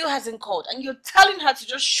 He still hasn't called, and you're telling her to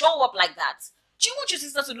just show up like that. Do you want your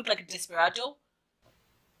sister to look like a desperado?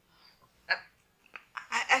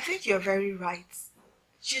 I think you're very right.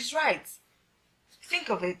 She's right. Think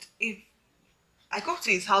of it. If I go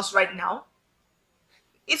to his house right now,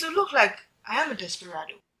 it will look like I am a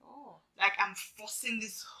desperado. Oh. Like I'm forcing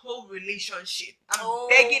this whole relationship. I'm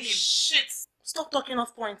begging him. Shit. Stop talking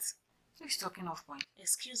off point. Who's talking off point?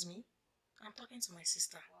 Excuse me. I'm talking to my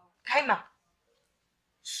sister. Kaima,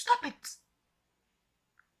 stop it.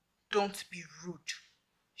 Don't be rude.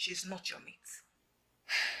 She's not your mate.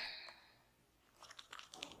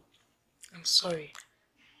 I'm sorry,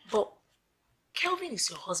 but Kelvin is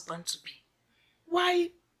your husband-to-be.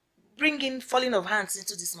 Why bring in falling of hands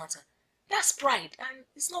into this matter? That's pride, and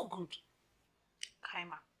it's not good.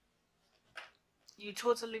 Kaima, you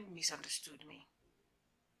totally misunderstood me.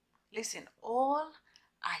 Listen, all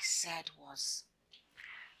I said was,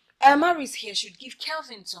 Mary's here should give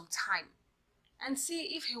Kelvin some time and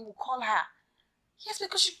see if he will call her. Yes,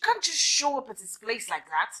 because you can't just show up at his place like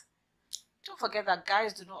that. Don't forget that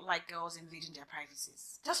guys do not like girls invading their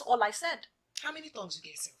privacies. That's all I said. How many times you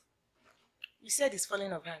get yourself? You said it's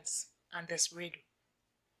falling of hands and desperado.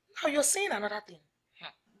 Now you're saying another thing.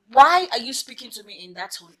 Why are you speaking to me in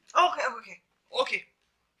that tone? Okay.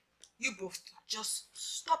 You both just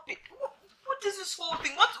stop it. What is this whole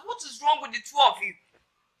thing? What is wrong with the two of you?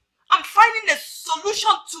 I'm finding a solution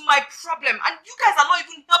to my problem, and you guys are not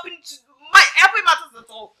even helping matters at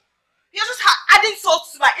all. You're just adding salt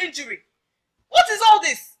to my injury. What is all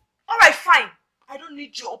this? Alright, fine. I don't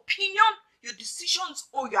need your opinion, your decisions,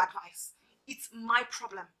 or your advice. It's my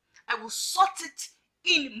problem. I will sort it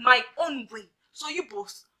in my own way. So you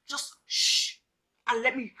both just shh and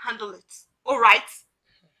let me handle it. Alright?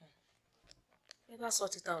 Better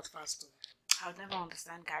sort it out fast. I'll never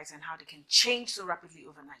understand guys and how they can change so rapidly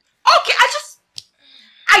overnight. Okay,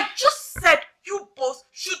 I just said you both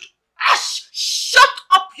should shut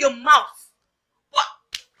up your mouth. What?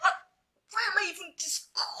 Why am I even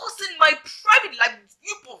discussing my private life with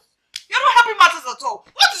you both? You're not helping matters at all.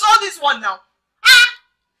 What is all this one now?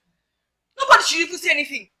 Nobody should even say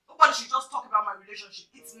anything. Nobody should just talk about my relationship.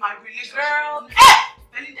 It's my relationship. Girl. Hey!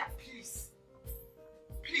 Belinda, please.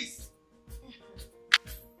 Please.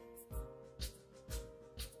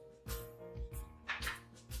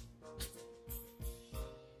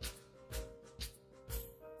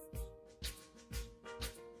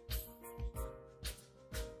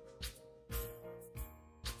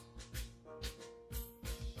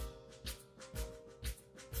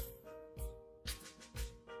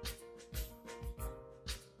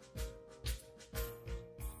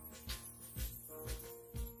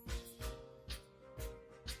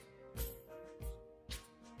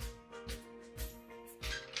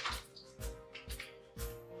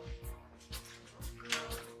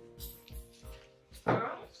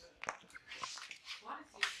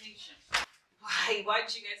 Why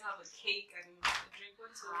did you guys have a cake and a drink?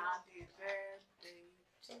 What's Happy birthday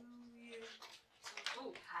to you.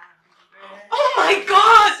 Oh, oh my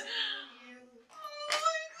God!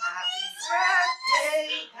 Happy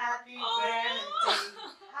birthday, happy birthday,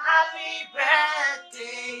 happy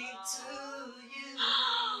birthday to you.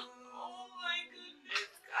 Oh my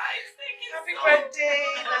goodness, guys, thank you Happy so birthday,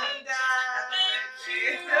 much. Linda. Thank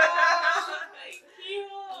you. Thank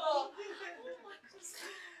you. Oh my goodness.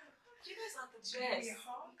 You guys are the best.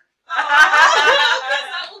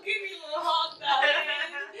 That will give you a hug, darling.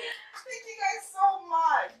 Thank you guys so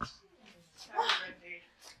much. Happy birthday.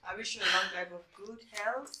 I wish you a long life of good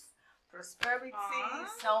health, prosperity,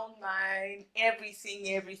 sound mind, everything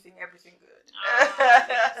good. Thank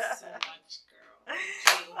you so much, girl.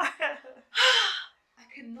 Thank you. I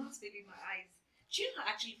cannot believe my eyes. Do you know I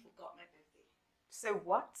actually forgot my birthday? So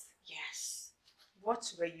what? Yes. What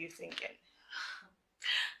were you thinking?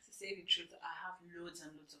 To say the truth, I have loads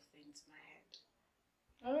and loads of things in my head.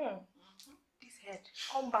 This head.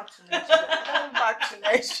 Come back to Nigeria. Come back to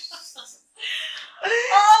Nigeria.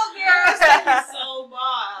 Oh, girls, thank you so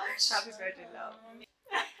much. Happy birthday, love.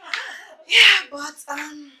 Yeah, but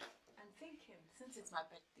I'm thinking, since it's my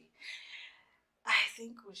birthday, I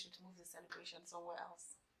think we should move the celebration somewhere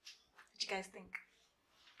else. What do you guys think?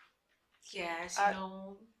 Yes, you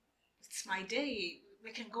know, it's my day.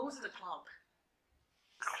 We can go to the club.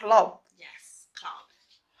 Club? Yes, club.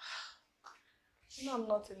 You know, I'm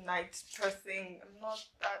not a night person. I'm not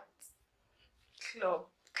that club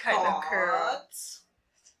kind of girl.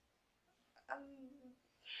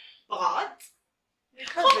 But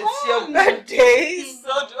because it's your birthday,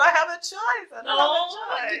 so do I have a choice? I don't have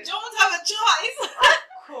a choice. You don't have a choice.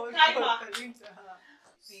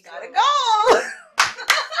 We gotta go.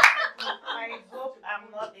 I hope I'm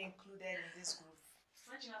not included in this group.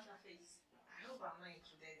 Why do you have that face? I hope I'm not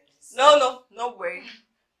included in this. No way.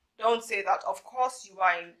 Don't say that. Of course you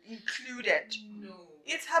are included. No.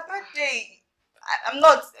 It's her birthday. I'm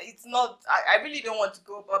not, it's not, I really don't want to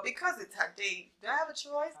go, but because it's her day, do I have a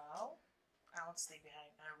choice? Well, I want to stay behind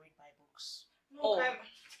and read my books. No, Oh.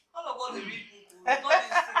 all of us read books.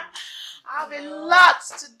 I have a lot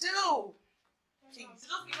to do. Please.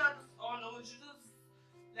 Just give her this, oh no, you just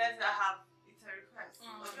let her have, it's a request.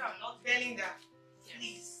 Okay, I'm not telling that.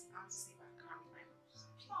 Please, I want to stay back and read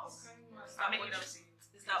my books.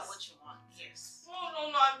 Is that what you want? Yes. No,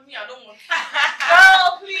 I don't want to.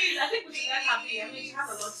 Girl, please. I think we should get happy. I mean, she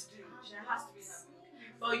has a lot to do. She has to be happy.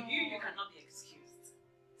 But you cannot be excused.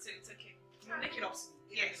 So it's okay. You make it up to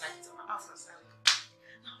me. Yes. Like it's I'll sorry.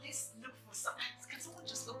 Now let's look for some. Can someone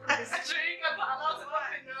just open this drink? I'm not allowed to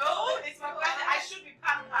open. No, it's my birthday. I should be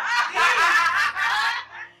pampered.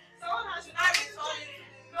 Someone has to be told you.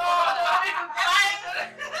 No.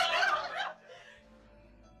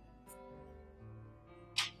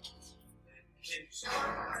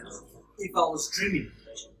 If I was dreaming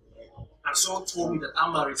and someone told me that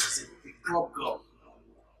Amaris is a club girl,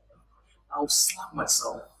 I would slap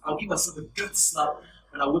myself. I'll give myself a good slap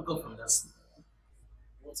and I wake up from that sleep.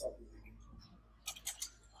 What's happening?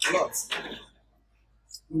 A lot.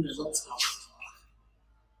 A lot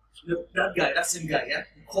happened. That guy, that same guy, yeah,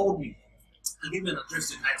 he called me and gave me an address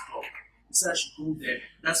to a nightclub. He said I should go there.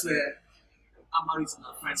 That's where Amaris and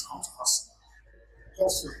her friends come to hustle.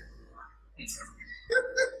 Hustle.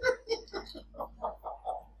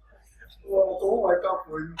 Well, I don't like that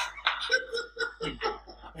for you.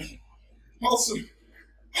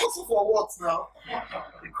 Hustle for what now?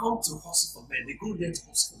 They come to hustle for men. They go there to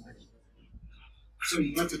hustle for men. So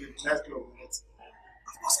you went to the nightclub or what?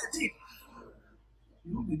 Of course I did.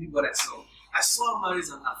 You won't believe what I saw. I saw Maris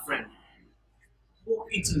and her friend walk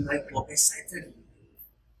into the nightclub excitedly,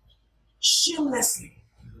 shamelessly.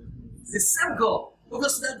 The same girl.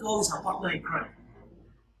 Obviously that girl is her partner in crime.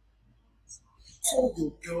 Told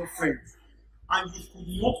your girlfriend and you could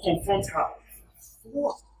not confront her.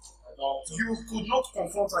 What? You could not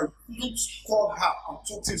confront her. You couldn't call her and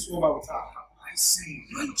talk things over with her. I say,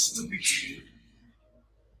 you look stupid to you.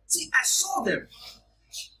 See, I saw them. And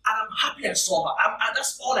I'm happy I saw her. And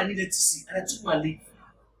that's all I needed to see. And I took my leave.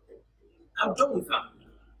 I'm done with her.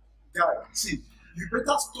 Guy, see, you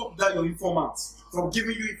better stop that your informant from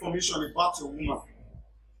giving you information about your woman.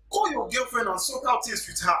 Call your girlfriend and sort out things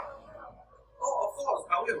with her. Oh, of course,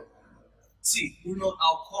 I will. See, you know,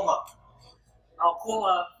 I'll call her. I'll call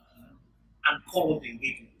her and call the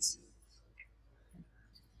engagement.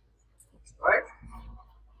 Right?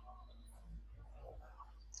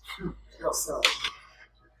 Yes, sir.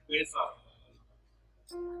 Yes, sir.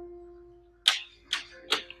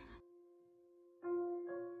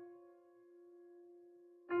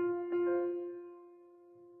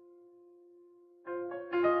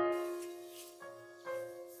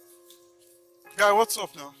 Guy, what's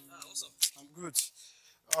up now? What's up? I'm good.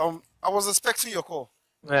 I was expecting your call.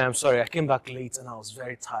 Man, I'm sorry. I came back late and I was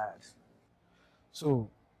very tired. So,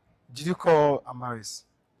 did you call Amaris?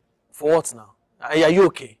 For what now? Are you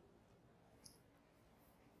okay?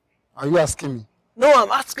 Are you asking me? No, I'm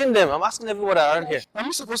asking them. I'm asking everyone around here.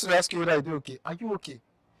 I'm supposed to ask you whether I do okay. Are you okay?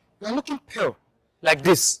 You are looking pale. Like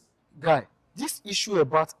this. Guy, this issue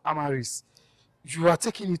about Amaris, you are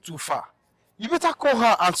taking it too far. You better call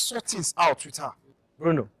her and sort things out with her.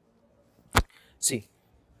 Bruno, see,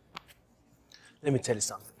 let me tell you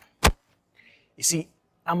something. You see,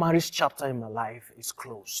 Amaris' chapter in my life is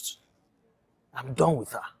closed. I'm done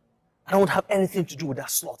with her. I don't have anything to do with that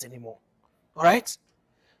slut anymore. All right?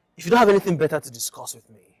 If you don't have anything better to discuss with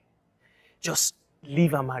me, just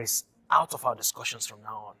leave Amaris out of our discussions from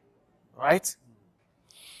now on. All right?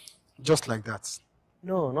 Just like that.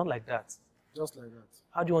 No, not like that. Just like that.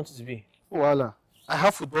 How do you want it to be? Oh, Allah. I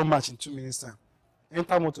have football match in 2 minutes time.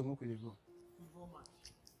 Enter motor, make we dey go.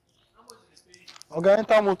 Oga,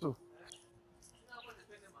 enter motor.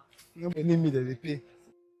 No believe me, they pay.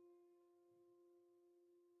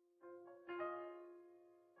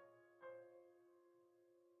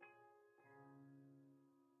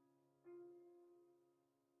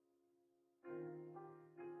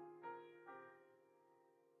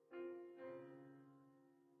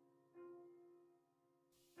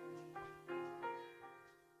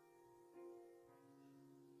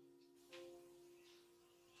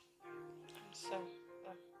 So,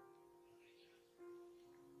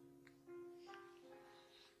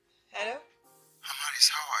 hello? Amaris,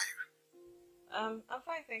 how are you? I'm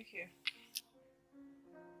fine, thank you.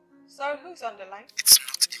 Sorry, who's on the line? It's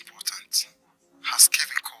not important. Has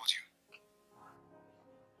Kevin called you?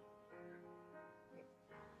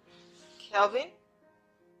 Kelvin?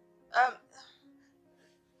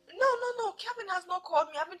 No, Kelvin has not called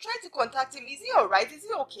me. I've been trying to contact him. Is he alright? Is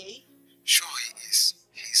he okay? Sure he is.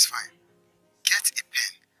 He is fine. Get a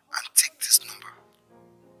pen and take this number.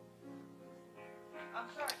 I'm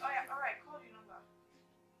sorry. Alright, call your number.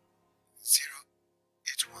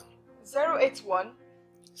 081 081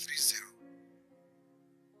 30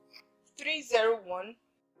 301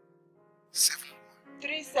 71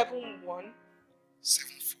 371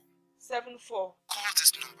 74. 74. Call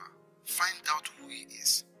this number. Find out who he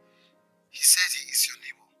is. He said he is your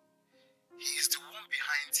neighbor. He is the one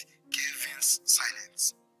behind Kevin's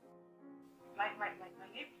silence. My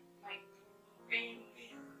name?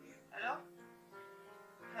 Hello?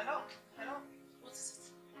 Hello? What is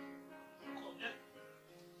it?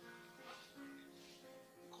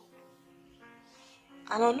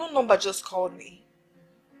 An unknown number just called me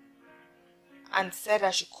and said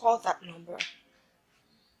I should call that number,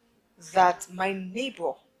 that my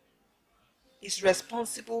neighbor is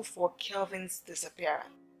responsible for Kelvin's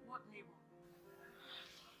disappearance. What neighbor?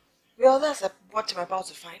 Well, that's what I'm about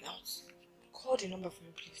to find out. Call the number for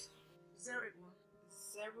me, please. 081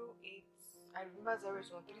 08. I remember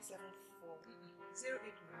 081 374 081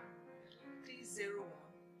 301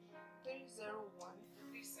 301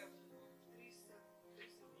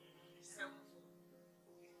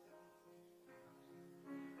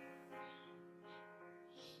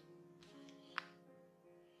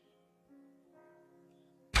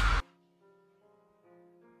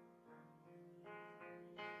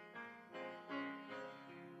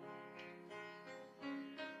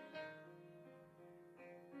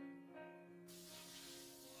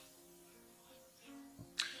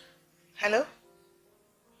 Hello?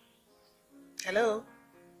 Hello?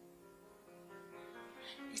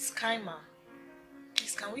 It's Kaima.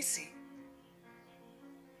 Please, can we see?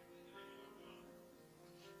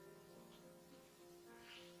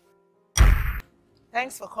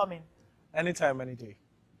 Thanks for coming. Anytime, any day.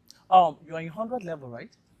 You're in 100 level,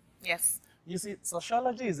 right? Yes. You see,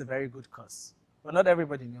 sociology is a very good course, but not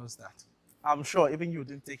everybody knows that. I'm sure even you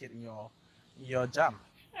didn't take it in your jam.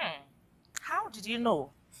 How did you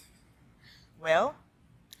know? Well,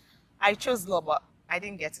 I chose law, but I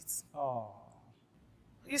didn't get it. Oh.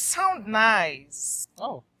 You sound nice.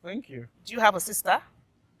 Oh, thank you. Do you have a sister?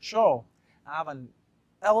 Sure. I have an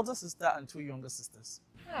elder sister and 2 younger sisters.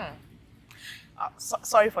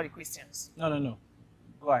 Sorry for the questions. No.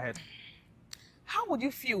 Go ahead. How would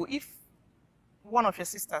you feel if one of your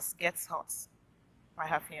sisters gets hurt by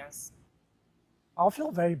her fiance? I'll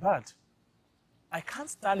feel very bad. I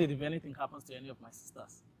can't stand it if anything happens to any of my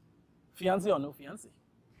sisters. Fiancé or no fiancé.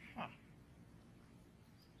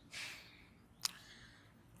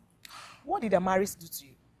 What did Amaris do to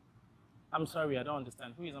you? I'm sorry, I don't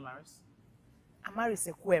understand. Who is Amaris?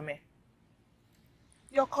 Amaris Ekweme.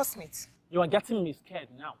 Your classmate. You are getting me scared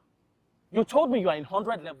now. You told me you are in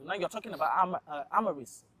 100 level. Now you're talking about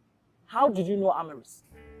Amaris. How did you know Amaris?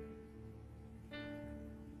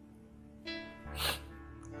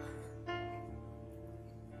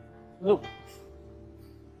 Look,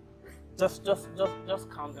 just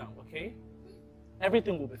calm down, okay?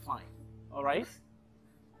 Everything will be fine, all right?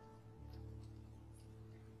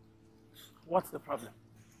 What's the problem?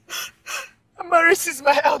 Amaris is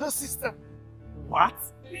my elder sister. What?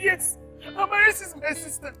 Yes, Amaris is my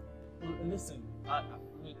sister. Listen,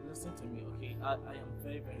 listen to me, okay? I am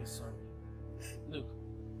very, very sorry. Look,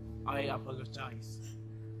 I apologize.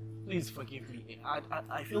 Please forgive me.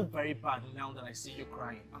 I feel very bad now that I see you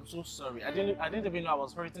crying. I'm so sorry. I didn't even know I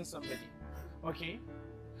was hurting somebody. Okay?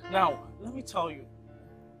 Now, let me tell you.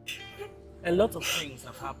 A lot of things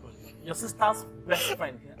have happened. Your sister's best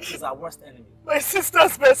friend is our worst enemy. My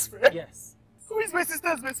sister's best friend? Yes. Who is my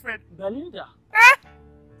sister's best friend? Belinda.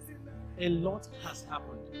 A lot has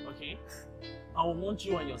happened, okay? I want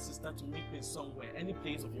you and your sister to meet me somewhere, any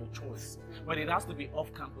place of your choice. But it has to be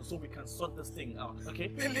off campus so we can sort this thing out, okay?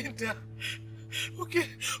 Belinda. Okay.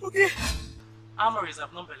 Amaris,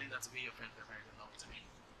 I've known Belinda to be your friend for a very long time.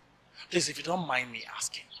 Please, if you don't mind me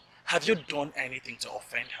asking, have you done anything to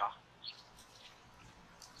offend her?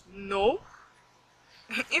 No.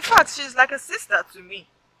 In fact, she's like a sister to me.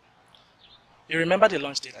 You remember the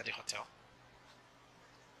lunch date at the hotel?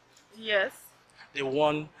 Yes. The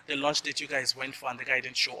lunch date you guys went for and the guy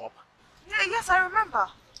didn't show up? Yeah, yes, I remember.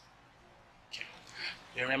 Okay.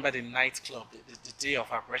 You remember the nightclub, the day of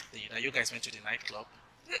her birthday that you guys went to the nightclub?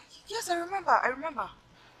 Yes, I remember.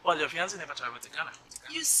 Well, your fiancé never traveled to Ghana.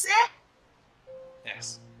 You say?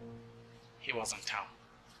 Yes. He was in town.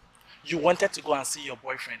 You wanted to go and see your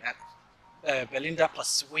boyfriend and Belinda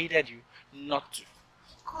persuaded you not to.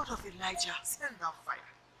 God of Elijah, send down fire.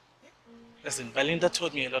 Listen, Belinda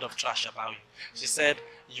told me a lot of trash about you. She said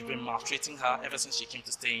you've been maltreating her ever since she came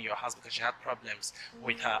to stay in your house because she had problems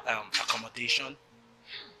with her accommodation.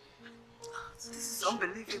 This is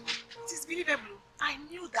unbelievable. It is believable. I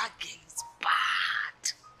knew that girl is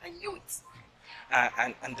bad. I knew it.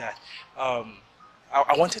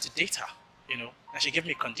 I wanted to date her, you know, and she gave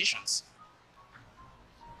me conditions.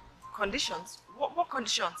 Conditions? What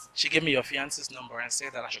conditions? She gave me your fiance's number and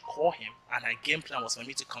said that I should call him, and her game plan was for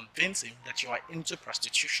me to convince him that you are into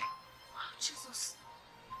prostitution. Oh, Jesus.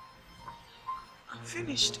 I'm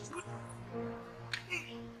finished.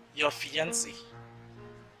 Your fiancé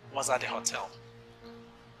was at the hotel.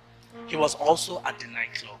 He was also at the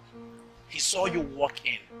nightclub. He saw you walk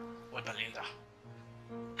in with Belinda.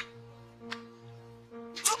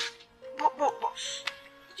 But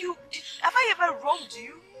have I ever wronged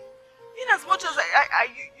you? In as much as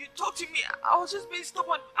you talked to me, I was just being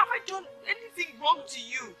stubborn. Have I done anything wrong to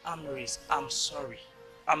you? Amaris, I'm sorry.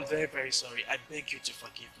 I'm very, very sorry. I beg you to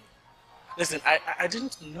forgive me. Listen, I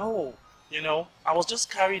didn't know, you know. I was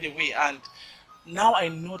just carried away, and now I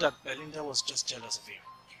know that Belinda was just jealous of you.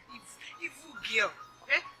 Evil girl,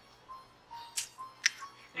 okay?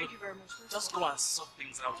 Thank you very much. Just go and sort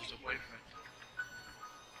things out with your boyfriend.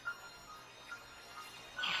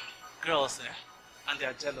 Girls, and they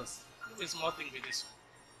are jealous. This is small thing with this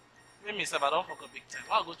one. Me myself, I don't fuck a big time.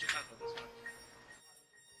 I'll go to camp for this one.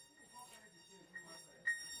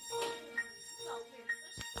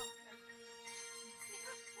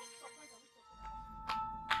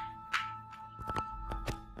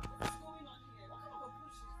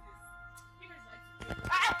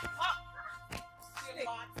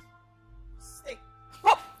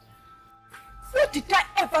 What did I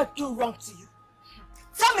ever do wrong to you?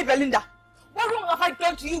 Tell me, Belinda. What wrong have I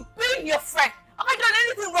done to you being your friend? Have I done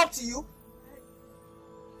anything wrong to you?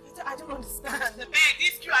 I don't understand. Babe,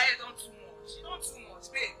 this QIA done too much. You done too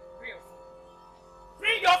much. Babe, bring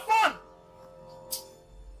your phone.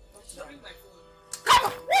 Bring your phone! Bring my phone. Come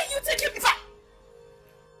on! Where are you taking me from?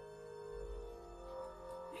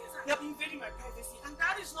 Yes, you're invading my privacy, and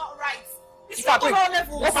that is not right. It's not not on all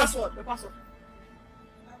levels. The password.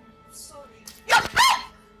 I'm sorry.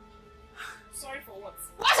 Sorry for what?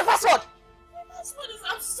 What's the password? My password is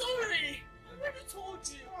I'm sorry. I already told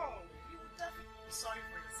you. Oh, you would definitely be sorry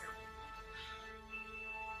for yourself.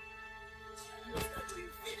 You're not to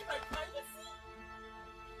invade my privacy.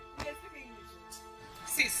 Yes, speak English.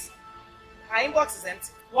 Sis, her inbox is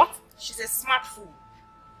empty. What? She's a smart fool.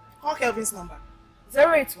 Call Kelvin's number.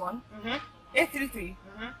 081 Mm-hmm. 833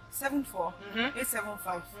 Mm-hmm. 74 Mm-hmm.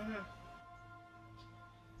 875. Mm-hmm.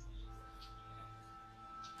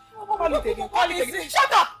 Call it again. Call it again.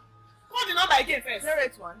 Shut up! Call the number again first.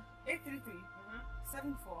 081 833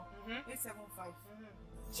 74 875.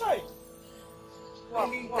 Sorry. Wow.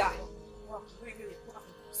 Belinda. Wow. Wait. What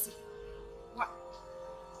happened? See. What?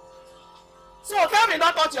 So Kelvin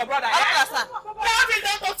don't talk to your brother. I don't understand. Kelvin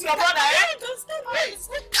don't talk to your brother.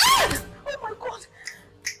 Oh my God.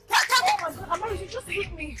 Oh my God, Amara, you just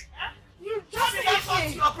hit me. You just Kelvin don't talk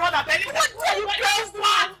to your brother. Benny, what are you girls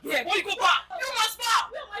doing? Yeah, where you go back? You must bow.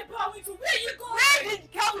 Where am I bowing to? Where you going? Where did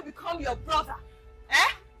Kelvin become your brother? Eh?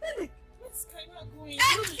 Where's Kaira going?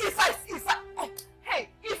 If I slap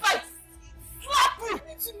you. I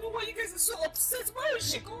need to know why you guys are so upset. Where is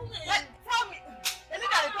she going? Tell me. They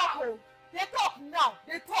look at the talk. They talk now.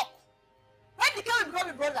 They talk. When did Kelvin become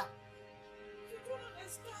your brother? You don't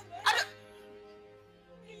understand. I don't.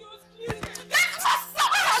 He was cleaning.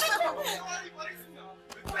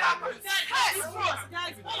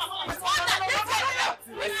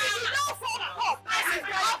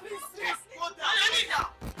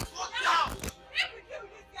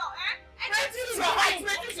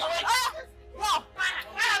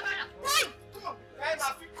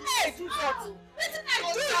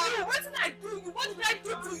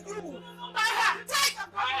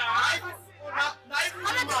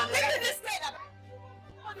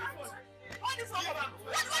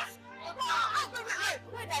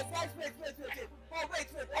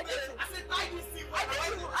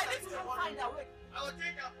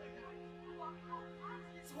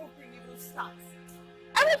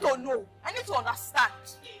 I need to know. I need to understand.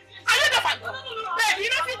 I don't know if I go. Babe, you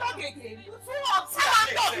know if you talk again. You too upset. I'm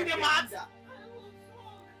talking the matter.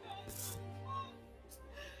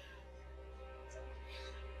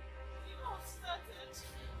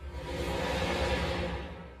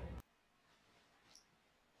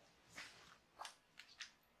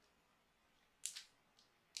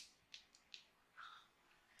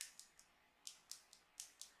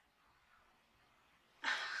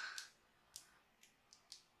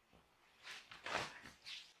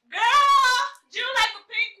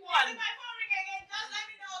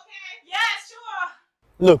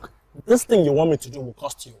 Look, this thing you want me to do will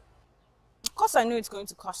cost you. Of course I know it's going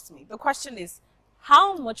to cost me. The question is,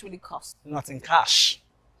 how much will it cost? Not in cash.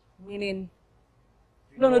 Meaning,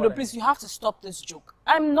 no, please, you have to stop this joke.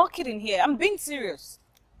 I'm not kidding here. I'm being serious.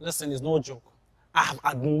 Listen, it's no joke. I have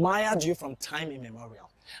admired you from time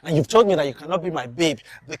immemorial. And you've told me that you cannot be my babe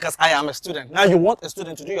because I am a student. Now you want a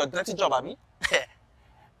student to do your dirty job, Abby?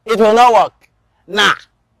 It will not work. Nah.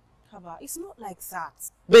 Haba, it's not like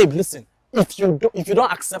that. Babe, listen. If you don't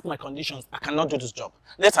accept my conditions, I cannot do this job.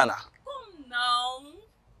 Later now. Come now.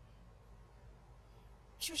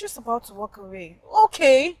 She was just about to walk away.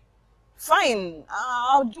 Okay. Fine.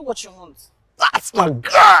 I'll do what you want. That's my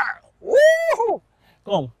girl. Woo!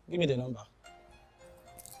 Come, give me the number.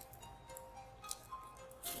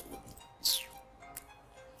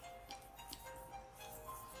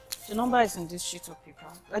 The number is in this sheet of paper.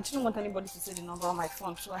 I didn't want anybody to see the number on my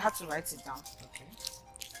phone, so I had to write it down. Okay.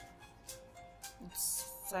 It's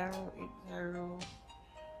 080.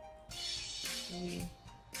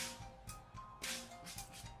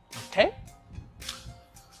 Okay.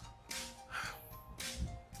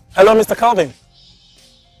 Hello, Mr. Calvin.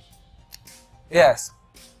 Yes.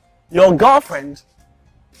 Your girlfriend,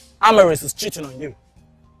 Amaris, is cheating on you.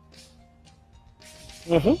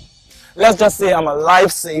 Let's just say I'm a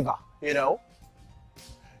lifesaver, you know.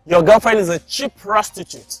 Your girlfriend is a cheap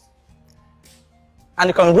prostitute. And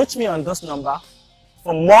you can reach me on this number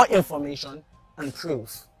for more information and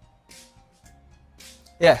proof.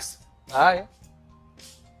 Yes. Bye.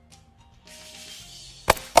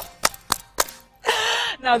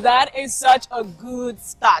 Now that is such a good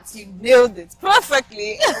start. You nailed it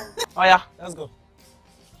perfectly. Oh yeah, let's go.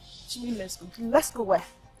 Jimmy, let's go. Let's go where?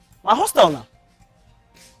 My hostel now.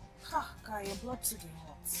 Ah, guy, your blood too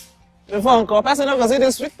hot. Before Uncle, person don't see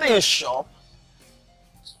this sweet thing in shop.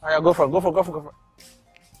 Oh yeah, go for it.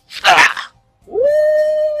 Ah!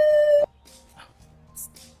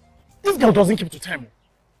 This girl doesn't keep to time.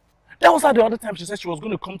 That was how the other time she said she was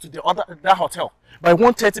going to come to that hotel by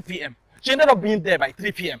 1:30 p.m. She ended up being there by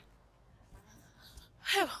 3 p.m.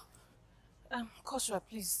 Coach rep,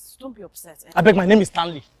 please, don't be upset. I beg, my name is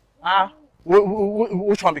Stanley.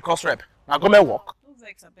 Which one be cost rep? Now go and walk. Don't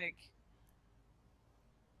vex, I beg.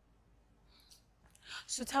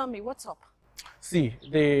 So tell me, what's up? See,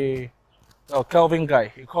 the Kelvin guy,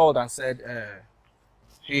 he called and said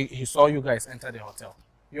he saw you guys enter the hotel.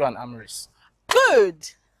 You and Amaris.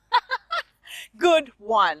 Good! Good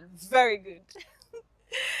one. Very good.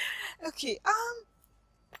 Okay,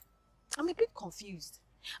 I'm a bit confused.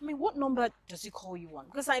 I mean, what number does he call you on?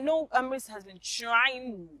 Because I know Amaris has been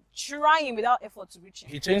trying without effort to reach him.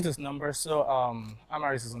 He changed his number, so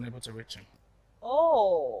Amaris is unable to reach him.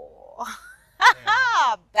 Oh,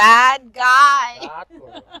 yeah. Bad guy. Bad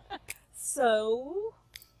So,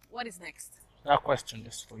 what is next? That question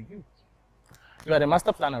is for you. You are the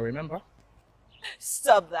master planner, remember?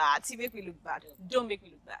 Stop that. You make me look bad. Don't make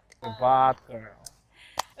me look bad. The bad girl.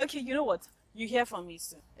 Okay, you know what? You hear from me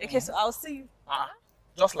soon. Okay, so I'll see you.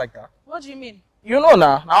 Just like that. What do you mean? You know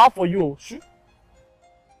now for you. Shoot.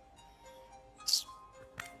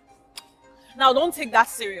 Now don't take that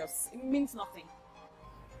serious. It means nothing.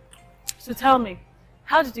 So tell me,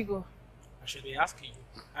 how did it go? I should be asking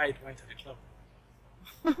you how it went at the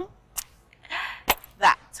club.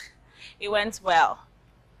 That. It went well.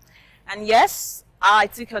 And yes, I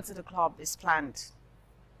took her to the club as planned.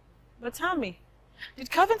 But tell me,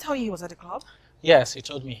 did Calvin tell you he was at the club? Yes, he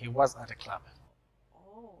told me he was at the club.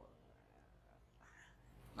 Oh.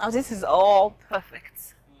 Now this is all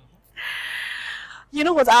perfect. You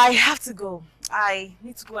know what? I have to go. I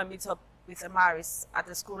need to go and meet up with Amaris at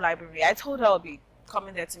the school library. I told her I'll be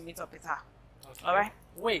coming there to meet up with her. Okay. All right?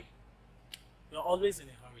 Wait. You're always in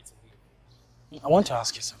a hurry to leave. I want to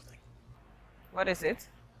ask you something. What is it?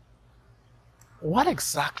 What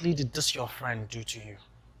exactly did this your friend do to you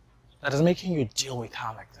that is making you deal with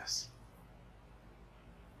her like this?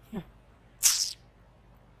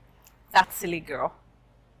 That silly girl.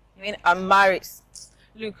 You mean Amaris?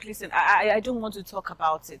 Look, listen, I don't want to talk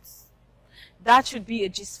about it. That should be a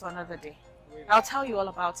gist for another day. I'll tell you all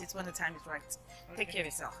about it when the time is right. Okay. Take care of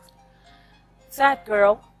yourself. That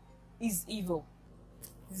girl is evil.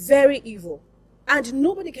 Very evil. And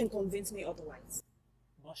nobody can convince me otherwise.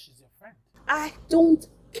 But she's your friend. I don't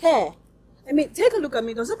care. I mean, take a look at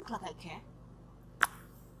me. Does it look like I care?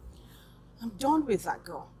 I'm done with that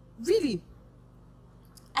girl. Really.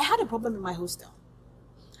 I had a problem in my hostel.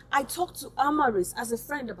 I talked to Amaris as a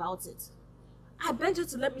friend about it. I begged her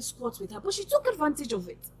to let me squat with her, but she took advantage of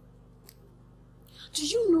it. Do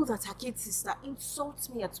you know that her kid sister insults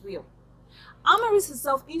me at will? Amaris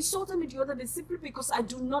herself insulted me the other day simply because I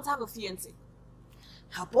do not have a fiancé.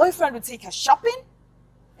 Her boyfriend would take her shopping,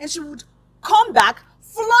 and she would come back,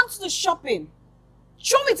 flaunt the shopping,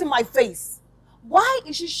 show it in my face. Why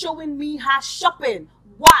is she showing me her shopping?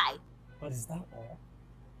 Why? But is that all?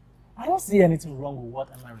 I don't see anything wrong with what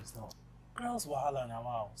Amaris does. Girls wahala now,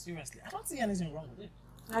 wow. Seriously, I don't see anything wrong with it.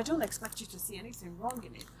 I don't expect you to see anything wrong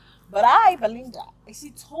in it. But I, Belinda, I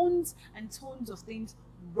see tons and tons of things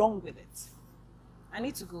wrong with it. I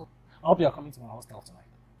need to go. I hope you are coming to my hostel tonight.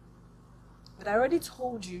 But I already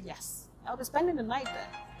told you, yes. I'll be spending the night there.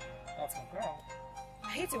 That's my girl.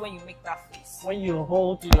 I hate it when you make that face. When you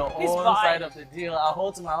hold to your own side of the deal, I'll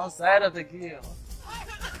hold to my own side of the deal.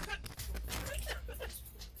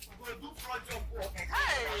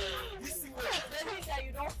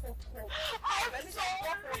 You don't fuck up.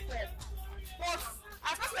 But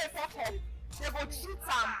as I say fuck up, they will shoot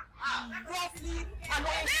them roughly and I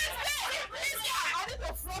need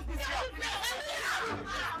to flog this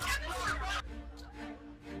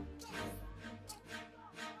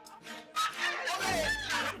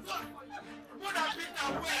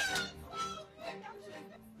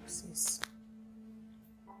Sis,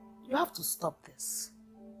 you have to stop this.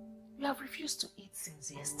 You have refused to eat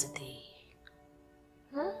since yesterday.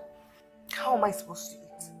 How am I supposed to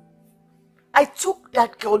eat? I took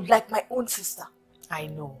that girl like my own sister. I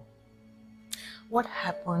know. What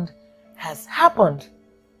happened has happened.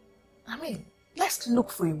 I mean, let's look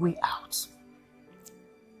for a way out.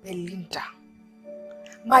 Belinda,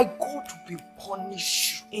 my God will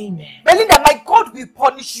punish you. Amen. Belinda, my God will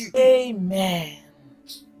punish you. Amen.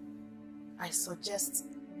 I suggest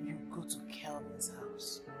you go to Kelvin's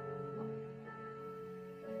house.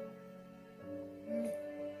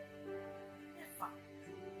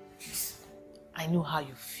 I know how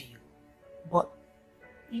you feel, but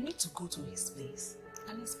you need to go to his place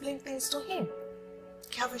and explain things to him.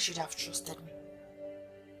 Kelvin should have trusted me.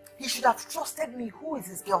 He should have trusted me who is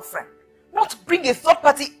his girlfriend, not bring a third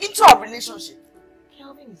party into our relationship.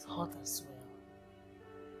 Kelvin is hot as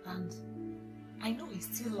well, and I know he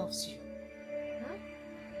still loves you.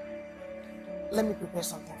 Let me prepare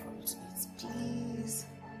something for you to eat, please.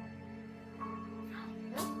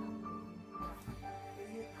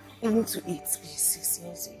 You need to eat, please, sis. You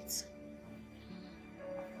need to eat.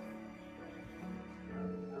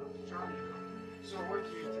 So what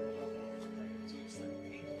do you think?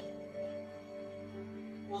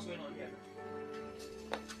 What's going on here?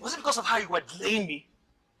 Was it because of how you were delaying me?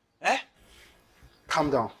 Eh?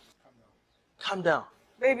 Calm down. Calm down.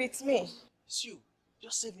 Baby, it's me. It's you.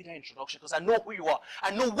 Just save me that introduction because I know who you are.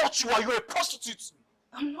 I know what you are. You're a prostitute.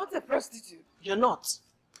 I'm not a prostitute. You're not.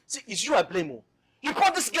 See, it's you I blame. Oh. You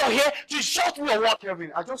brought this girl here to shut me or what?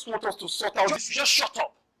 Kevin, I just want us to sort out Just shut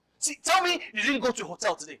up. See, tell me you didn't go to a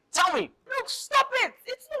hotel today. Tell me. Look, stop it.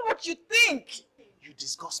 It's not what you think. You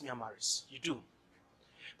disgust me, Amaris. You do.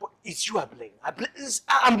 But it's you I blame.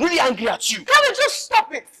 I'm really angry at you. Can we just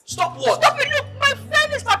stop it? Stop what? Stop it! Look, my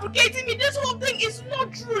friend is fabricating me. This whole thing is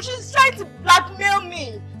not true. She's trying to blackmail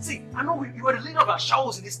me. See, I know you are the leader of our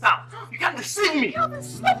showers in this town. You can't deceive me. Calvin,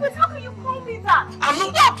 stop it. How can you call me that? I'm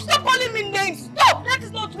not. Stop calling me names. Stop. That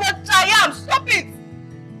is not what I am. Stop it.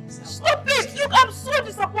 Stop it. Look, I'm so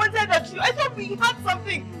disappointed at you. I thought we had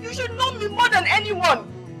something. You should know me more than anyone.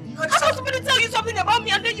 I'm not supposed to tell you something about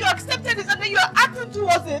me and then you accepted it and then you are acting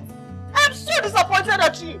towards it. I am so disappointed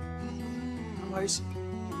at you. Marisi,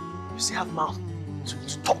 you still have mouth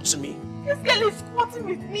to talk to me. This girl is squatting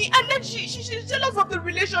with me and then she's jealous of the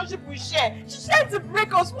relationship we share. She's trying to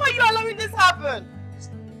break us. Why are you allowing this happen?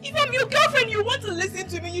 If I'm your girlfriend, you want to listen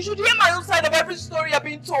to me. You should hear my own side of every story I've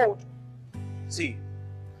been told. See,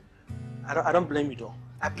 I don't blame you though.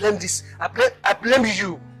 I blame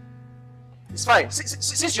you. It's fine.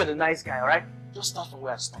 Since you're the nice guy, alright? Just start from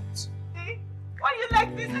where I stopped. See? Why are you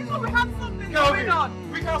like this? I thought we had something going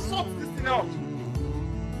on. We can sort this thing out.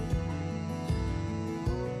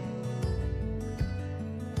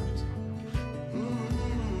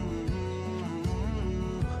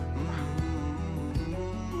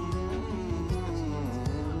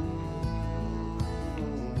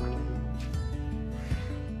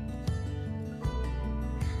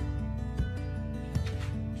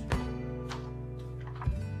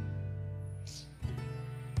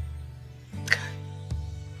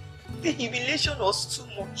 The humiliation was too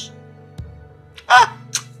much. I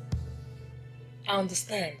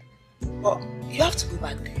understand. But you have to go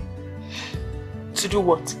back there. To do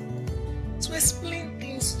what? To explain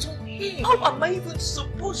things to him. How am I even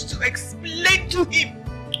supposed to explain to him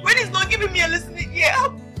when he's not giving me a listening ear?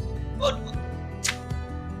 But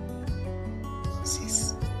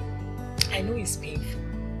sis, I know it's painful,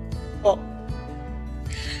 but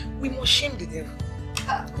we must shame the devil.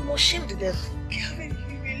 We must shame the devil. Calvin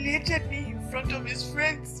humiliated me in front of his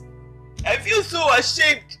friends. I feel so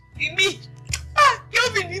ashamed. In me.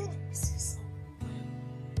 Calvin, you. Sis,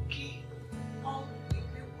 okay, all will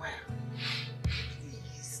be well.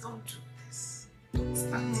 Please don't do this. Don't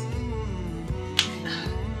start.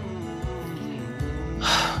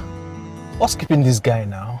 What's keeping this guy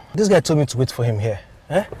now? This guy told me to wait for him here.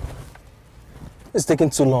 Eh? It's taking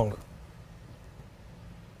too long.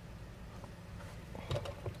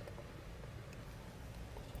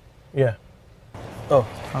 Yeah. Oh.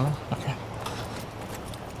 Okay.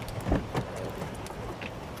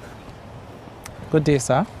 Good day,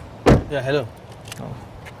 sir. Yeah, hello. Oh.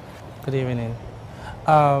 Good evening.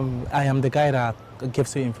 I am the guy that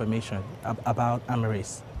gives you information about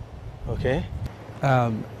Amaris. Okay.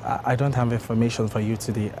 I don't have information for you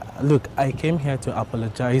today. Look, I came here to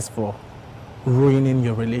apologize for ruining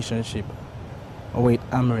your relationship with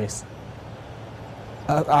Amaris.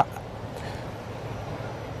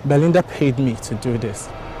 Belinda paid me to do this.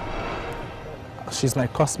 She's my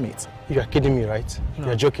classmate. You are kidding me, right? No.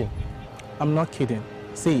 You are joking. I'm not kidding.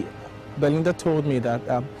 See, Belinda told me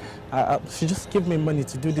that she just gave me money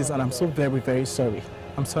to do this and I'm so very, very sorry.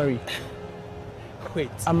 I'm sorry. Wait.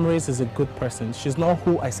 Amaris is a good person. She's not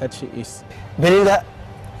who I said she is. Belinda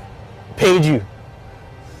paid you?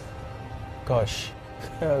 Gosh.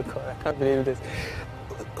 Oh God, I can't believe this.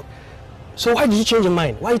 So why did you change your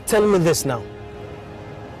mind? Why are you telling me this now?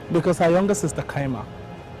 Because her younger sister, Kaima,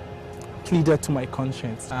 pleaded to my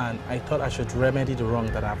conscience and I thought I should remedy the wrong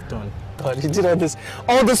that I've done. God, you did all this.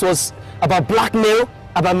 All this was about blackmail,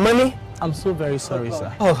 about money? I'm so very sorry,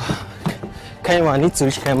 sir. Oh, Kaima, I need to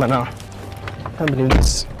reach Kaima now. I can't believe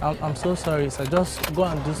this. I'm so sorry, sir. Just go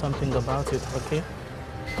and do something about it, okay?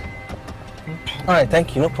 All right,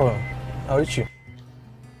 thank you. No problem. I'll reach you.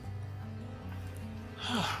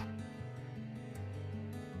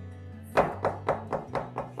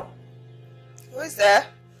 Who is there?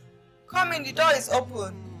 Come in, the door is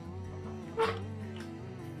open.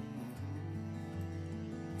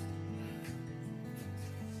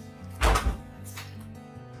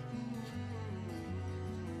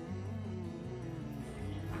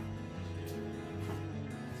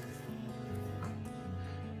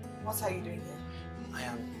 What are you doing here? I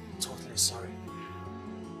am totally sorry.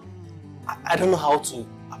 I don't know how to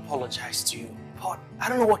apologize to you, but I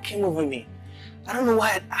don't know what came over me. I don't know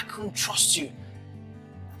why I couldn't trust you.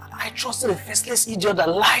 I trusted a faceless idiot that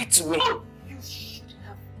lied to me. You should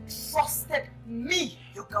have trusted me,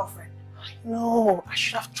 your girlfriend. I know, I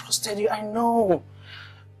should have trusted you, I know.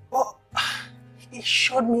 But he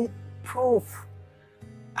showed me proof.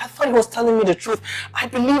 I thought he was telling me the truth. I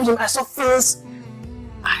believed him, I saw things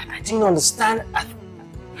I didn't understand.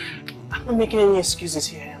 I'm not making any excuses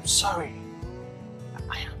here, I'm sorry.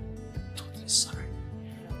 I am totally sorry.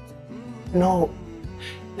 No,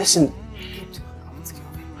 Listen.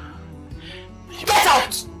 Get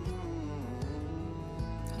out!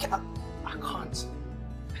 I can't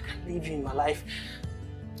leave you in my life.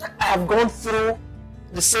 I have gone through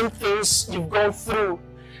the same things you've gone through.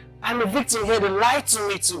 I'm a victim here. They lied to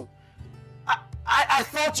me too. I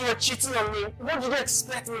thought you were cheating on me. What did you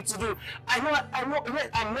expect me to do? I know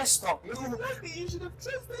I messed up. You should have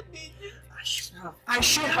trusted me. I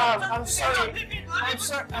should have. I'm sorry. I'm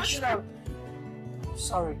sorry. I should have. I'm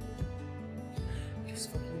sorry. Please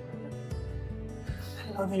forgive me.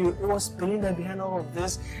 I love you. It was Belinda behind all of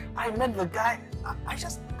this. I met the guy.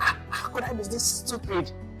 How could I be this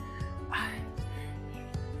stupid?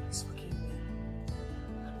 Please forgive me.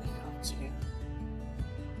 I make up to you.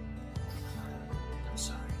 I'm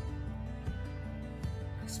sorry.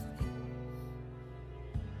 Please forgive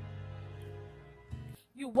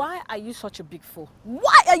me. Why are you such a big fool?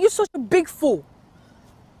 Why are you such a big fool?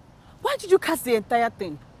 Why did you cast the entire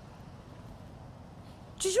thing?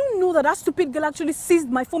 Did you know that stupid girl actually seized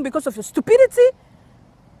my phone because of your stupidity?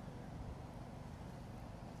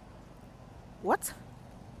 What?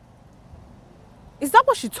 Is that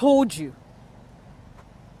what she told you?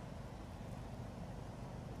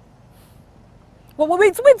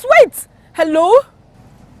 Wait! Hello?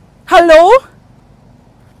 Hello?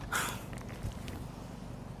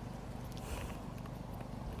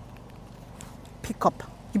 Pick up.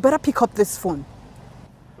 You better pick up this phone.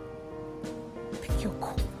 Pick your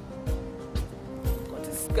call. God,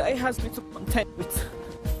 this guy has me to contend with.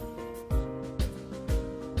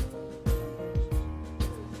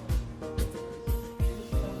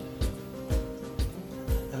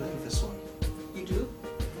 I like this one. You do?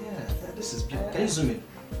 Yeah, this is beautiful. Can you zoom in?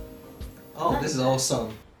 Oh, this is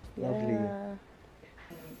awesome. Lovely.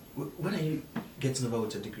 When are you getting over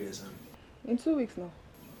with your degree exam? In 2 weeks now.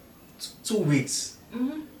 2 weeks?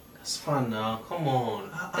 Mm-hmm. That's fun now. Come on.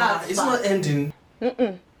 It's fun. not ending.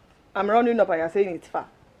 I'm rounding up and you're saying it's far.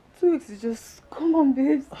 2 weeks is just, come on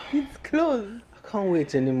babes, it's close. I can't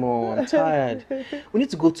wait anymore. I'm tired. We need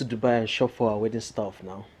to go to Dubai and shop for our wedding stuff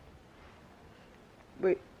now.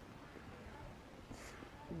 Wait.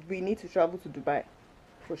 We need to travel to Dubai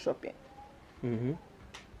for shopping. Mm-hmm.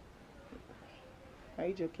 Are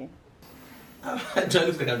you joking? Do I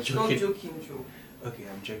look like I'm joking? Not joking, Joe. Okay,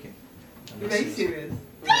 I'm joking. Are you serious?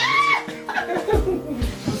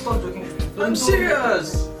 Stop joking. I'm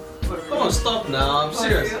serious. Come on, stop now. I'm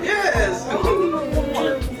serious. Yes.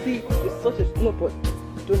 See, it's such a... No, but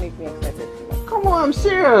don't make me excited. Come on, I'm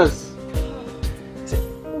serious.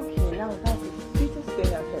 Okay, now that's the sweetest thing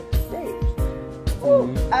I've heard today. Oh,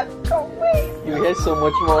 I can't wait. You hear so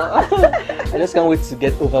much more. I just can't wait to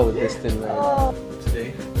get over with this thing, man.